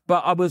stuff.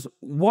 But I was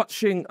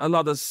watching a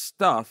lot of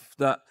stuff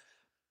that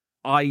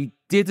I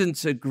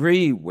didn't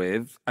agree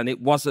with, and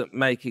it wasn't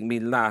making me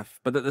laugh.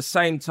 But at the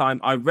same time,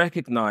 I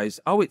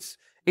recognized,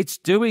 it's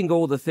doing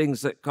all the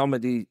things that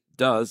comedy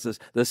does.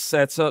 There's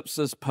setups,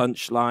 there's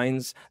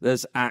punchlines,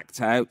 there's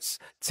act outs.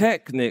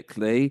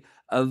 Technically,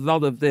 a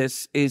lot of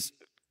this is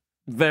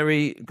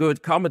very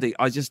good comedy.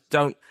 I just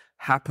don't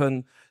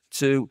happen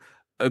to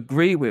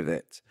agree with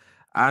it.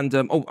 And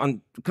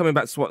I'm coming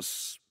back to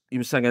what's you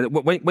were saying,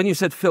 when you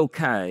said Phil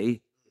Kay,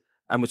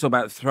 and we're talking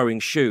about throwing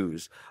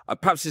shoes,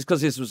 perhaps it's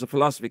because this was a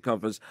philosophy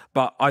conference,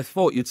 but I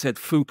thought you'd said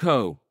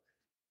Foucault.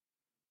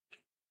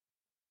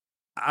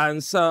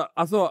 And so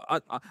I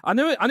thought, I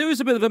knew he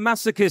was a bit of a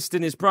masochist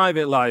in his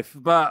private life,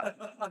 but...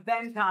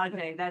 Ben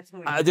Carter, that's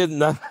who I didn't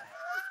know.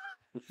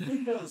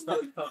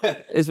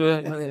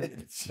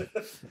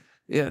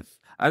 Yeah.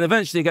 And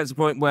eventually it gets to the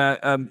point where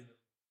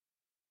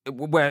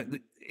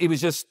he was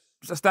just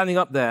standing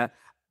up there,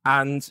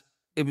 and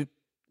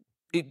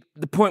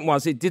the point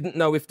was it didn't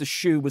know if the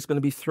shoe was going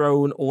to be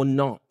thrown or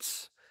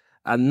not.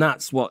 And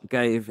that's what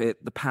gave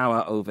it the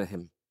power over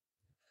him.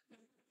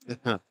 There's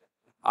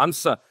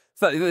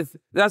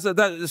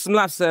some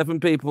laughs there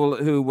from people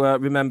who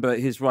remember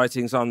his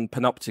writings on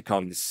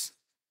panopticons,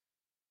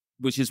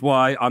 which is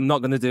why I'm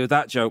not going to do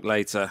that joke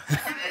later.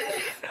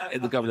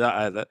 In the comedy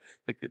either.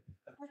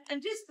 And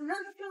just not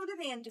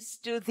totally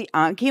understood the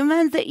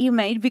argument that you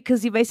made,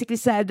 because you basically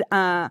said,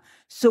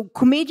 so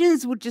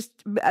comedians would just,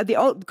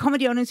 the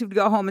comedy audience would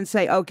go home and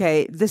say,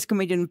 okay, this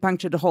comedian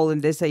punctured a hole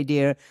in this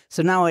idea,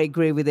 so now I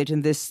agree with it,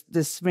 and this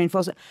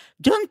reinforces.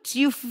 Don't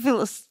you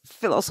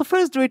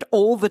philosophers do it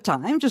all the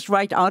time? Just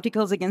write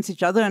articles against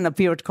each other and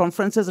appear at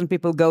conferences, and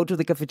people go to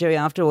the cafeteria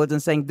afterwards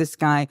and saying, this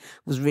guy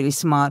was really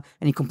smart,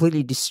 and he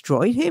completely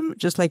destroyed him,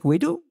 just like we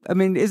do? I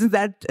mean, isn't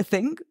that a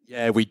thing?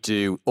 Yeah, we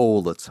do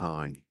all the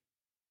time.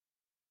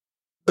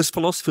 As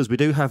philosophers, we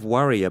do have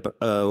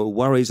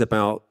worries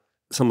about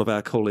some of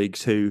our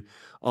colleagues who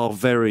are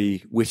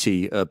very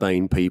witty,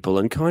 urbane people,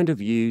 and kind of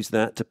use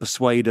that to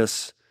persuade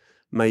us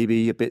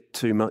maybe a bit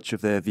too much of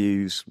their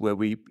views, where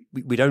we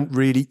don't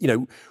really,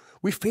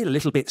 we feel a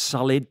little bit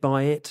sullied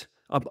by it.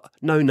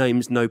 No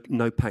names, no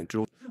pack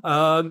draw.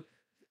 I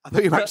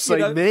thought you were about to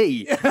say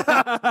me.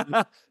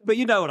 But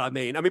you know what I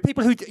mean. I mean,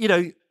 people who,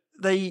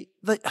 they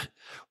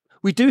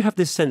we do have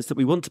this sense that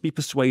we want to be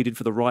persuaded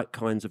for the right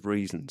kinds of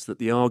reasons, that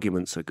the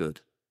arguments are good,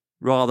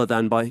 rather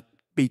than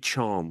be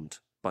charmed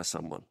by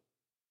someone,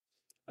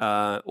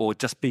 or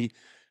just be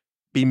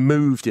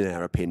moved in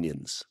our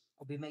opinions,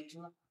 Or be made to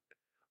laugh.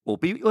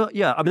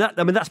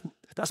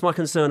 That's my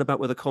concern about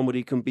whether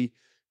comedy can be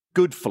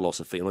good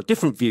philosophy on a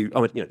different view.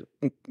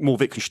 More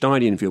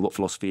Wittgensteinian view of what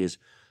philosophy is,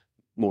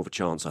 more of a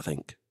chance, I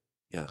think.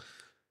 Yeah.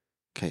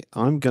 Okay,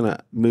 I'm going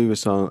to move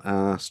us on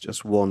and ask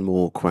just one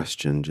more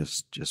question,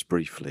 just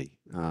briefly.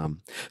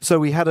 So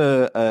we had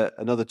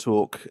another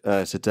talk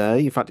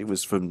today. In fact, it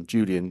was from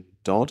Julian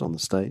Dodd on the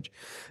stage,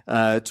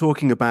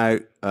 talking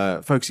about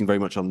focusing very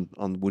much on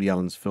Woody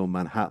Allen's film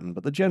Manhattan.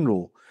 But the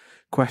general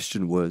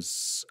question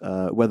was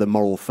whether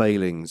moral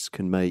failings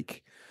can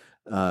make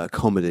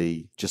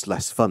comedy just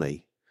less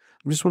funny.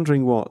 I'm just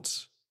wondering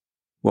what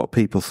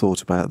people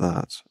thought about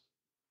that.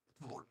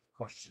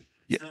 Question.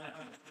 Yeah.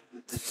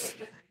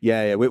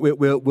 Yeah.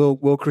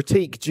 We'll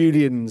critique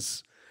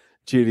Julian's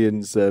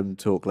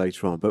talk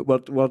later on. But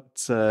what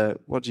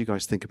do you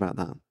guys think about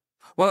that?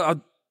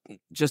 Well,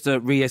 just to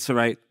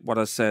reiterate what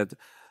I said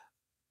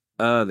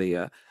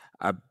earlier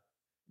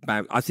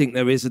about, I think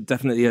there is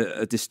definitely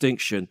a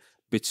distinction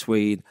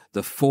between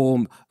the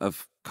form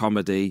of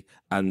comedy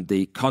and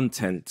the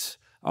content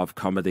of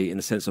comedy, in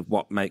the sense of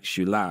what makes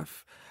you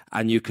laugh.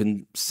 And you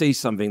can see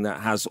something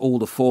that has all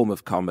the form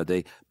of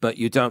comedy, but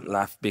you don't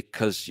laugh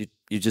because you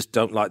just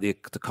don't like the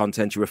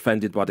content. You're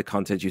offended by the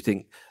content. You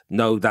think,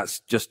 no,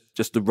 that's just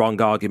the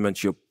wrong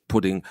argument you're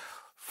putting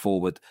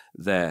forward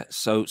there.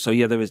 So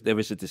yeah, there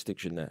is a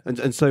distinction there.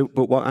 And so,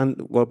 but what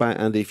about,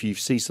 Andy, if you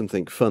see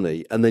something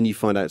funny and then you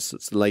find out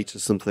later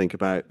something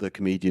about the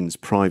comedian's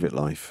private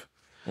life?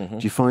 Mm-hmm.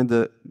 Do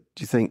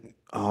you think,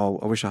 oh,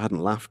 I wish I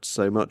hadn't laughed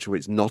so much, or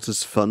it's not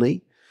as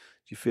funny?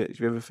 Do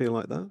you ever feel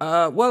like that?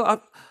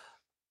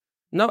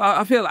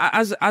 I feel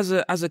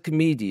as a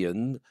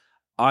comedian,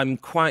 I'm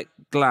quite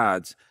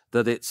glad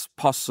that it's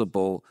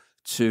possible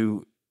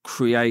to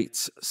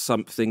create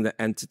something that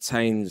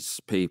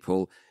entertains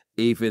people,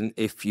 even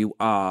if you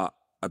are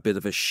a bit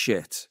of a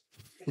shit.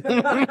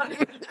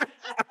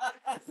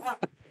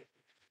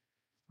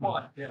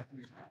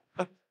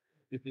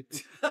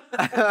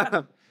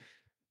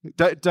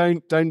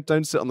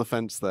 Don't sit on the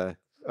fence there.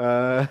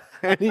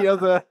 Any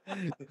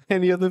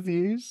other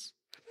views?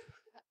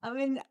 I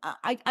mean,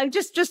 I'm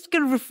just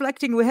kind of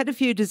reflecting. We had a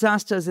few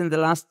disasters in the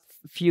last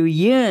few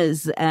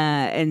years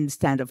in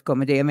stand-up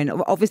comedy. I mean,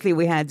 obviously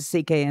we had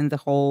CK and the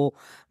whole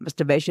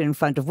masturbation in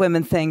front of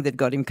women thing that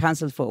got him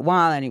cancelled for a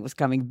while, and he was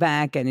coming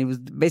back, and he was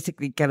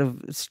basically kind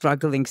of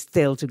struggling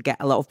still to get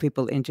a lot of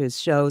people into his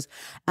shows.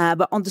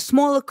 But on the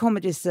smaller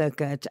comedy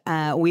circuit,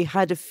 we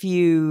had a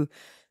few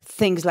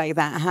things like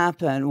that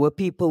happen where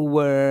people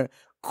were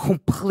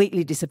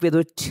completely disappeared. There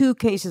were two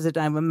cases that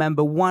I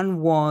remember.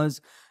 One was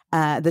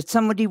that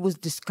somebody was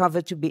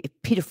discovered to be a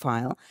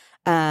pedophile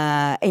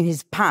in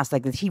his past,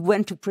 like that he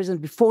went to prison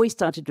before he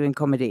started doing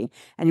comedy,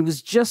 and he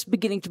was just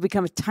beginning to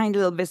become a tiny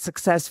little bit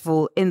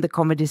successful in the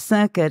comedy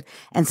circuit,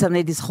 and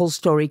suddenly this whole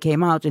story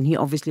came out, and he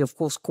obviously, of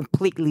course,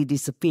 completely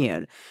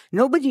disappeared.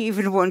 Nobody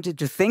even wanted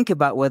to think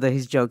about whether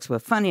his jokes were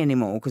funny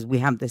anymore, because we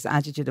have this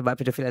attitude about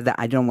pedophilia that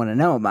I don't want to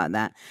know about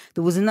that.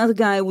 There was another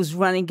guy who was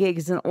running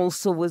gigs and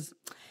also was...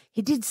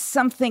 He did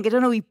something, I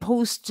don't know, he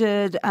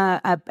posted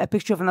a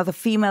picture of another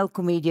female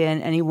comedian,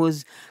 and he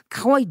was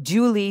quite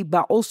duly,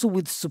 but also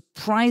with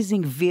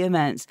surprising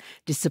vehemence,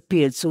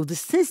 disappeared. So the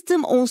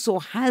system also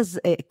has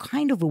a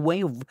kind of a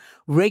way of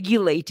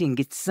regulating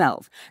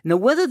itself. Now,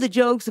 whether the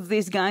jokes of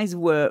these guys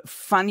were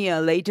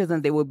funnier later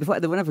than they were before,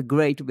 they were never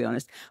great, to be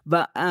honest,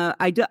 but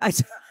I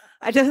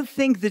don't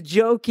think the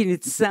joke in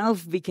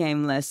itself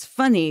became less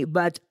funny,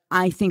 but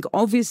I think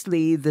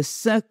obviously the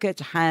circuit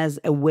has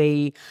a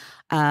way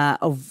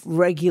of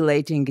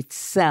regulating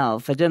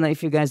itself. I don't know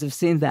if you guys have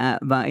seen that,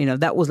 but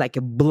that was like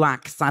a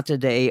Black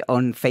Saturday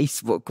on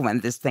Facebook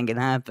when this thing had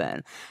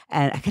happened.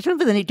 And I can't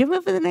remember the name. Do you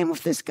remember the name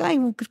of this guy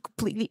who could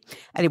completely?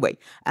 Anyway.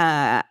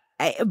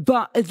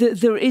 But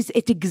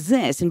it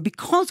exists, and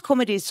because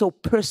comedy is so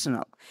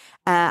personal,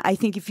 I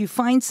think if you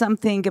find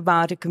something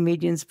about a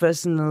comedian's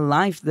personal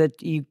life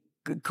that you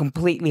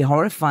completely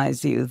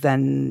horrifies you,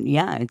 then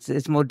yeah,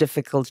 it's more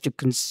difficult to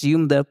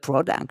consume their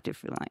product,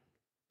 if you like.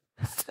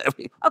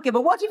 Okay,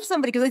 but what if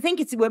somebody, because I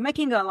think we're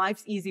making our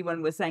lives easy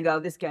when we're saying, oh,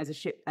 this guy's a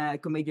shit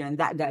comedian and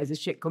that guy's a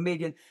shit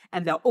comedian,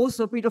 and they're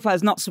also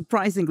pedophiles, not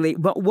surprisingly.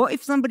 But what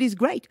if somebody's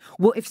great?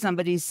 What if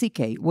somebody's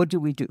CK? What do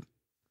we do?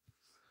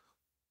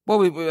 Well,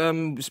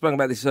 we spoke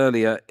about this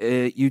earlier.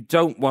 You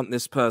don't want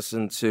this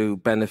person to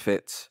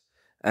benefit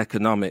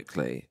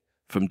economically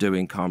from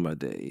doing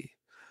comedy.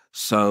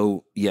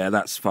 So, yeah,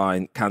 that's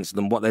fine. Cancel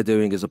them. What they're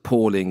doing is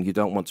appalling. You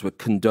don't want to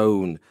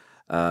condone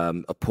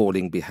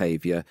appalling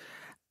behaviour.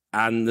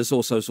 And there's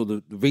also sort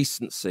of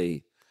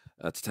recency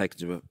to take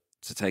into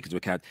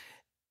account.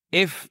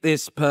 If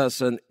this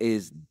person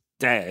is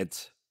dead,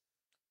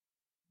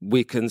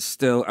 we can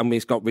still, and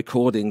we've got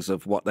recordings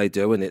of what they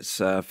do, and it's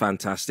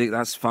fantastic.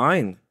 That's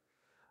fine.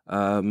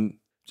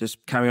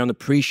 Just carry on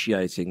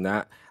appreciating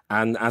that,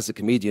 and as a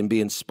comedian, be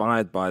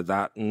inspired by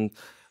that, and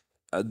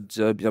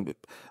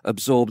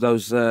absorb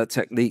those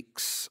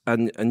techniques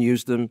and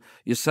use them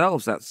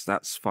yourselves.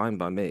 That's fine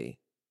by me.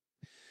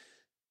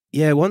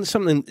 Yeah,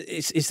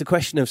 it's the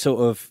question of sort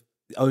of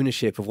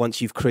ownership of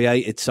once you've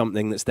created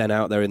something that's then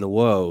out there in the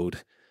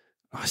world.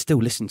 I still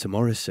listen to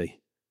Morrissey,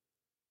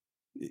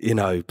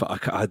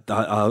 but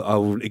I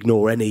will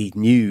ignore any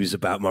news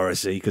about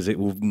Morrissey because it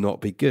will not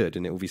be good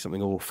and it will be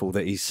something awful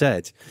that he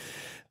said.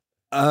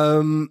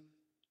 But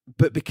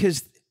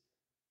because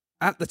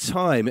at the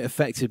time it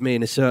affected me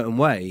in a certain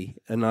way,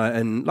 and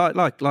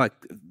like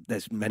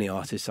there's many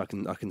artists I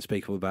can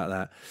speak about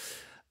that,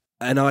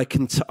 and I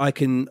can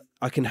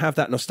have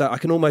that nostalgia. I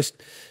can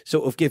almost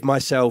sort of give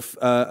myself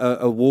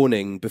a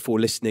warning before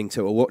listening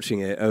to or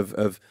watching it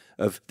of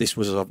this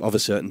was of a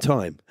certain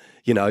time.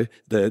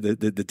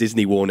 The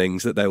Disney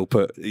warnings that they'll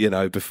put,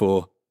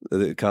 before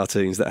the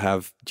cartoons that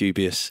have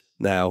dubious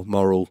now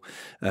moral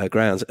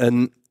grounds.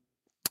 And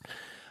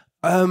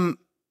I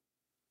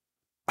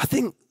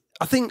think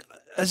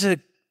as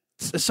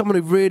someone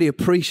who really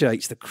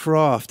appreciates the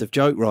craft of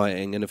joke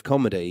writing and of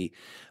comedy,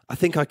 I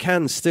think I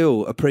can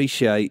still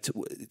appreciate,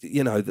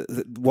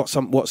 what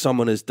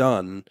someone has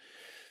done,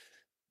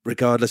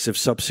 regardless of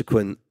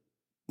subsequent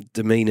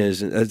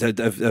demeanors and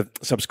of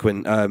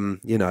subsequent, I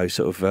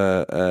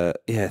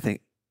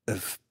think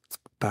of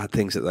bad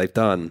things that they've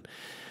done.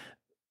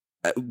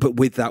 But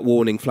with that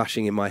warning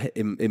flashing in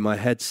my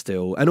head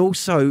still, and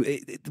also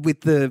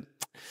with the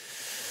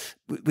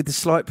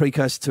slight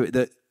precursor to it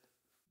that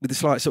with the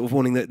slight sort of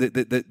warning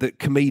that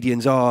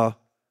comedians are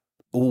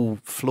all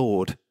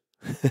flawed.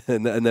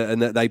 and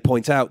that they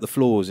point out the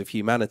flaws of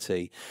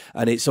humanity,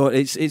 and it's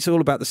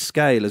all about the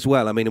scale as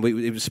well. I mean,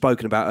 it was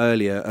spoken about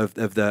earlier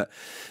of that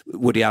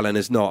Woody Allen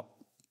has not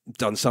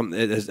done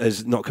something,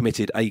 has not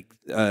committed a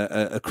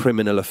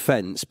criminal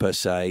offence per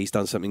se. He's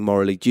done something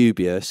morally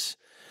dubious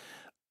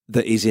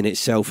that is in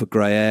itself a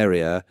grey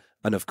area.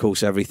 And of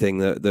course, everything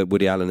that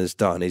Woody Allen has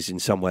done is in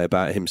some way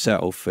about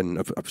himself, and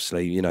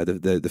obviously, you know,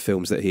 the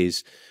films that he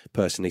is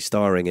personally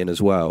starring in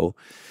as well,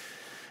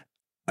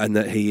 and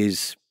that he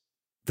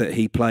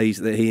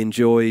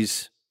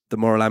enjoys the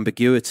moral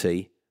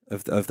ambiguity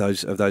of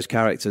those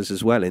characters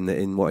as well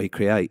in what he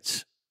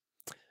creates.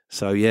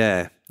 So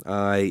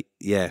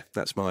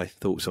that's my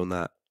thoughts on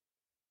that.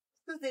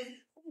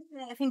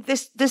 I think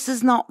this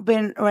has not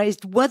been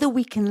raised, whether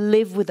we can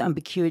live with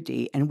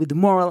ambiguity and with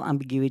moral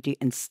ambiguity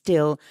and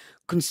still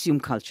consume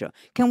culture.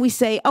 Can we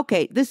say,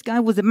 okay, this guy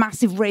was a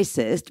massive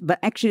racist, but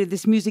actually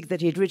this music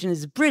that he had written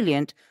is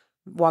brilliant,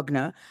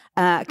 Wagner?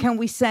 Can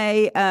we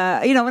say,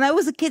 when I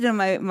was a kid and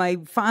my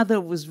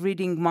father was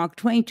reading Mark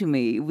Twain to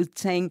me, he was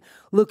saying,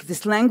 look,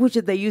 this language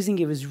that they're using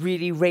here is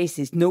really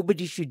racist.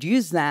 Nobody should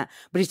use that,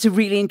 but it's a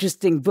really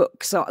interesting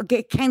book. So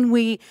can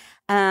we,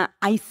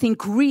 I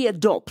think,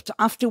 re-adopt,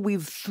 after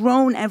we've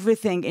thrown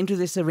everything into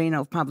this arena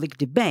of public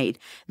debate,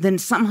 then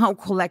somehow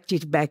collect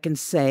it back and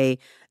say,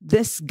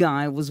 this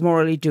guy was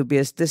morally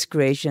dubious, this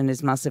creation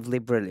is massively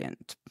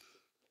brilliant?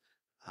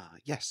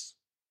 Yes.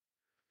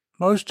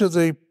 Most of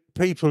the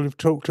people who've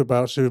talked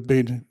about who have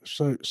been,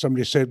 so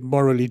somebody said,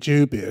 morally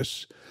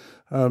dubious,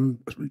 are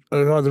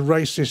either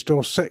racist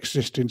or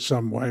sexist in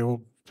some way, or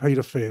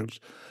paedophiles.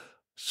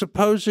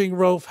 Supposing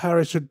Rolf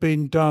Harris had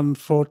been done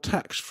for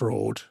tax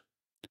fraud,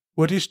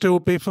 would he still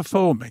be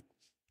performing?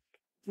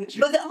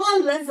 But there are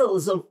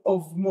levels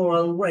of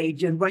moral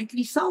rage, and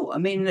rightly so. I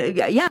mean,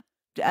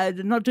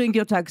 not doing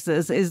your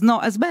taxes is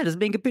not as bad as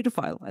being a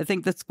pedophile. I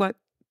think that's quite...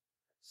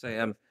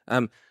 Say,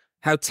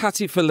 how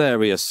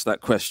tatty-hilarious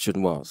that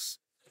question was.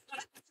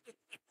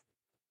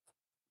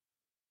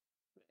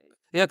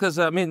 Yeah, because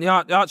I mean, the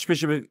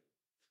Archbishop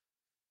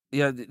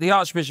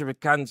of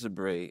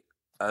Canterbury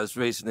has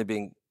recently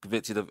been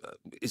convicted of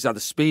is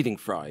either speeding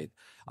fine.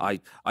 I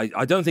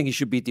don't think he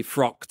should be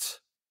defrocked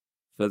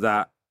for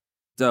that.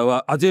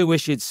 Though I do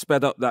wish he'd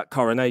sped up that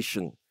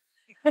coronation.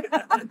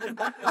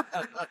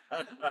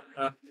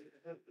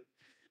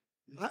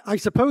 I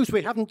suppose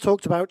we haven't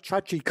talked about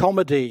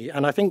tragicomedy,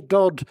 and I think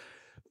God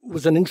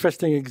was an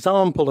interesting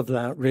example of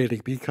that,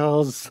 really,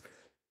 because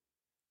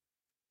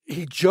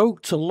he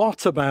joked a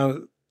lot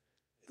about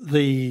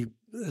the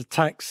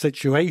tax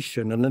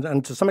situation,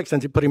 and to some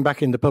extent it put him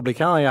back in the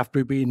public eye after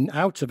he'd been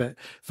out of it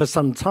for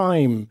some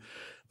time.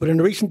 But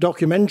in a recent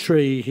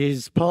documentary,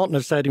 his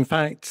partner said, in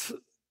fact,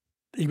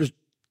 he was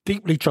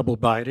deeply troubled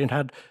by it and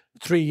had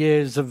 3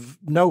 years of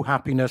no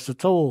happiness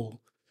at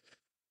all.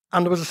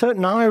 And there was a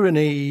certain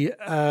irony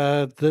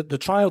that the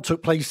trial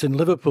took place in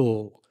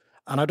Liverpool.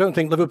 And I don't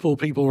think Liverpool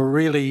people were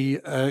really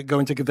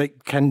going to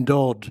convict Ken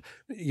Dodd,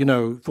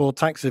 for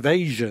tax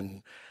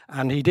evasion.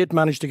 And he did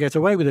manage to get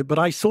away with it. But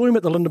I saw him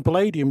at the London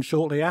Palladium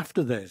shortly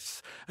after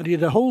this. And he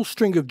had a whole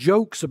string of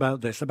jokes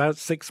about this, about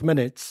 6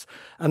 minutes.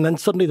 And then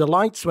suddenly the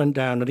lights went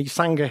down and he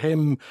sang a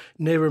hymn,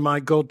 Nearer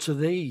My God to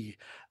Thee.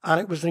 And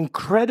it was an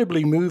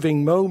incredibly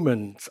moving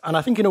moment. And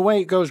I think in a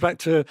way it goes back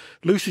to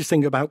Lucy's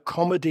thing about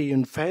comedy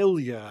and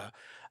failure.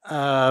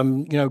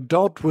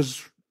 Dodd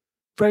was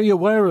very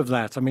aware of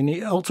that. I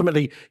mean,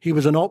 ultimately, he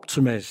was an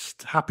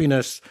optimist.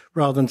 Happiness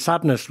rather than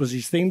sadness was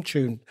his theme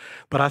tune.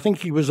 But I think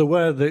he was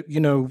aware that,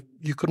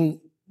 you couldn't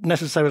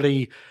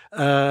necessarily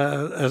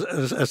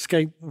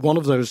escape one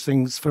of those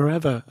things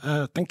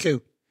forever. Thank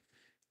you.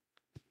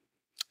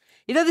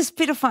 This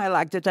pedophile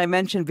act that I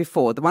mentioned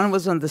before, the one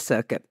was on the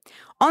circuit.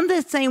 On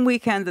the same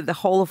weekend that the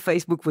whole of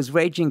Facebook was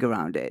raging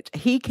around it,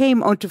 he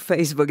came onto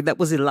Facebook. That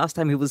was the last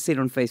time he was seen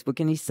on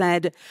Facebook. And he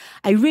said,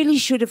 I really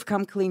should have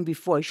come clean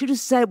before. I should have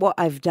said what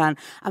I've done.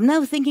 I'm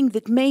now thinking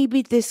that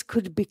maybe this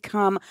could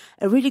become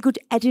a really good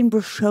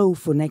Edinburgh show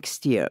for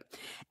next year.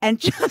 And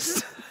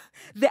just...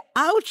 the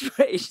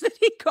outrage that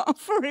he got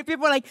for it.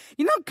 People are like,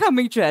 you're not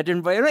coming to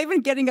Edinburgh. You're not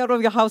even getting out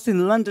of your house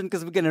in London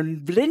because we're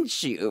going to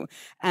lynch you.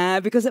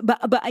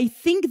 But I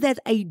think that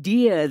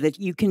idea that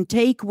you can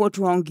take what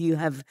wrong you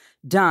have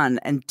done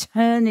and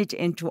turn it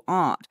into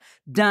art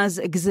does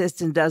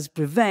exist and does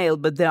prevail.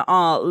 But there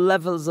are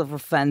levels of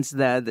offense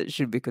there that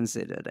should be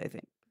considered, I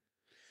think.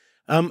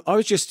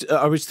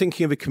 I was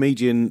thinking of a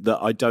comedian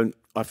that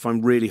I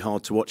find really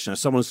hard to watch now.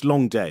 Someone's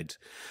long dead,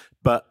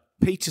 but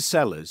Peter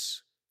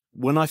Sellers.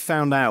 When I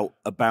found out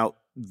about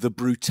the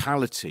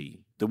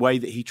brutality, the way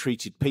that he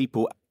treated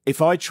people,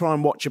 if I try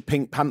and watch a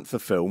Pink Panther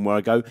film where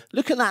I go,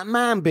 look at that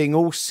man being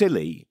all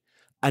silly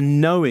and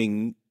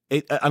knowing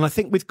it, and I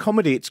think with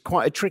comedy, it's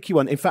quite a tricky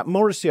one. In fact,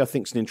 Morrissey, I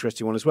think, is an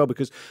interesting one as well,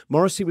 because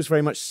Morrissey was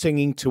very much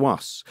singing to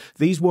us.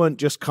 These weren't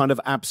just kind of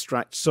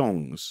abstract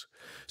songs.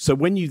 So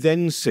when you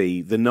then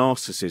see the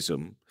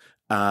narcissism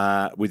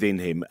within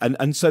him,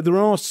 and so there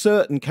are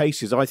certain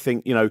cases, I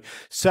think,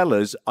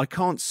 Sellers, I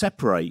can't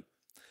separate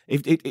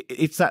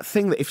It's that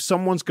thing that if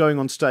someone's going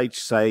on stage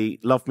to say,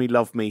 love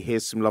me,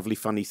 here's some lovely,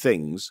 funny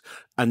things,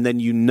 and then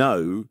you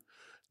know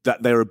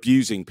that they're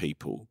abusing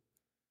people,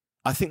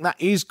 I think that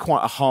is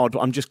quite a hard.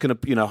 I'm just going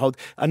to, hold.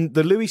 And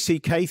the Louis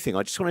C.K. thing,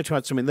 I just wanted to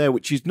add something there,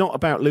 which is not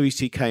about Louis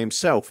C.K.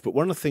 himself, but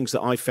one of the things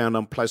that I found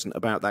unpleasant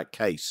about that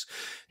case,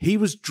 he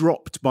was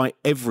dropped by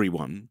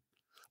everyone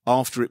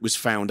after it was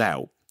found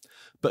out.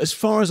 But as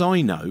far as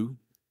I know,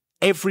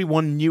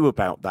 everyone knew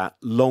about that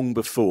long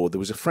before. There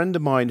was a friend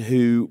of mine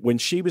who, when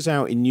she was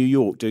out in New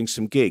York doing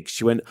some gigs,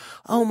 she went,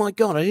 oh my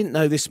God, I didn't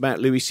know this about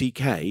Louis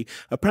C.K.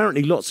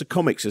 Apparently lots of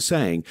comics are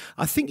saying,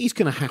 I think he's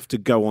going to have to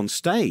go on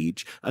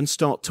stage and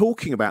start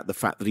talking about the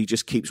fact that he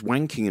just keeps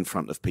wanking in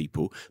front of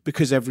people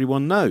because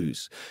everyone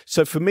knows.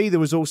 So for me, there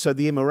was also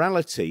the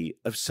immorality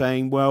of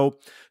saying, well,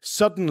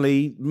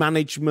 suddenly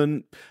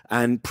management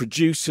and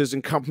producers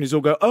and companies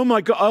all go, oh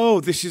my God, oh,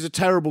 this is a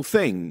terrible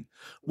thing.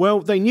 Well,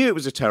 they knew it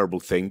was a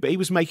terrible thing, but he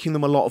was making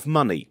them a lot of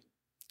money.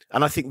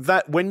 And I think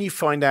that when you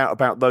find out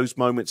about those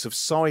moments of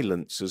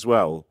silence as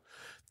well,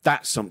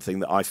 that's something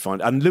that I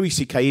find. And Louis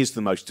C.K. is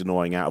the most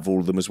annoying out of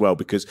all of them as well,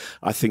 because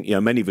I think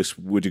many of us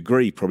would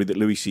agree probably that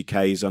Louis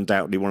C.K. is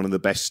undoubtedly one of the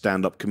best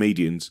stand-up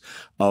comedians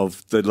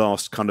of the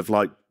last I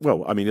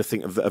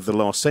think of the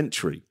last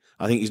century.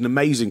 I think he's an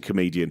amazing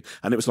comedian.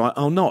 And it was like,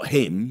 oh, not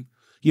him.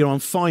 I'm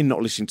fine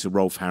not listening to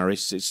Rolf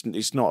Harris.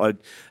 It's not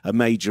a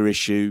major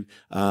issue.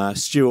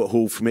 Stuart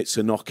Hall from It's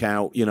a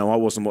Knockout. I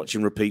wasn't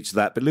watching repeats of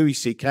that. But Louis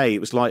C.K., it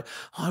was like,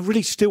 I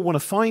really still want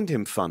to find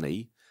him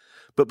funny.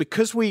 But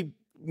because we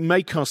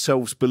make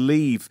ourselves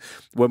believe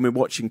when we're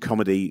watching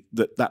comedy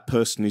that that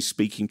person is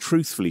speaking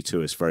truthfully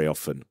to us very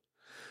often,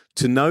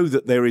 to know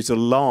that there is a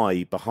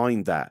lie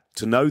behind that,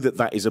 to know that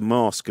that is a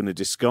mask and a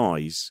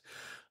disguise,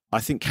 I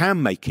think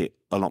can make it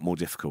a lot more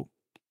difficult.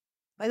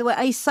 By the way,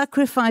 I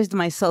sacrificed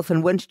myself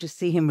and went to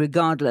see him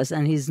regardless,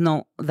 and he's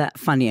not that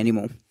funny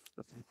anymore.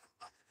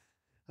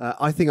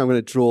 I think I'm going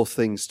to draw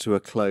things to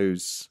a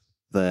close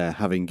there,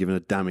 having given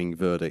a damning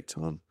verdict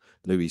on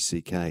Louis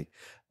C.K.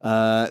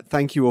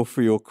 Thank you all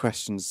for your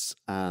questions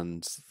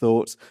and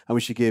thoughts. And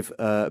we should give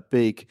a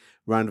big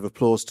round of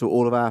applause to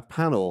all of our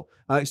panel.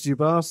 Alex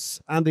Dubas,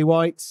 Andy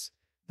White,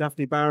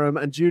 Daphne Barham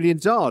and Julian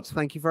Dodd.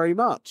 Thank you very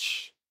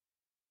much.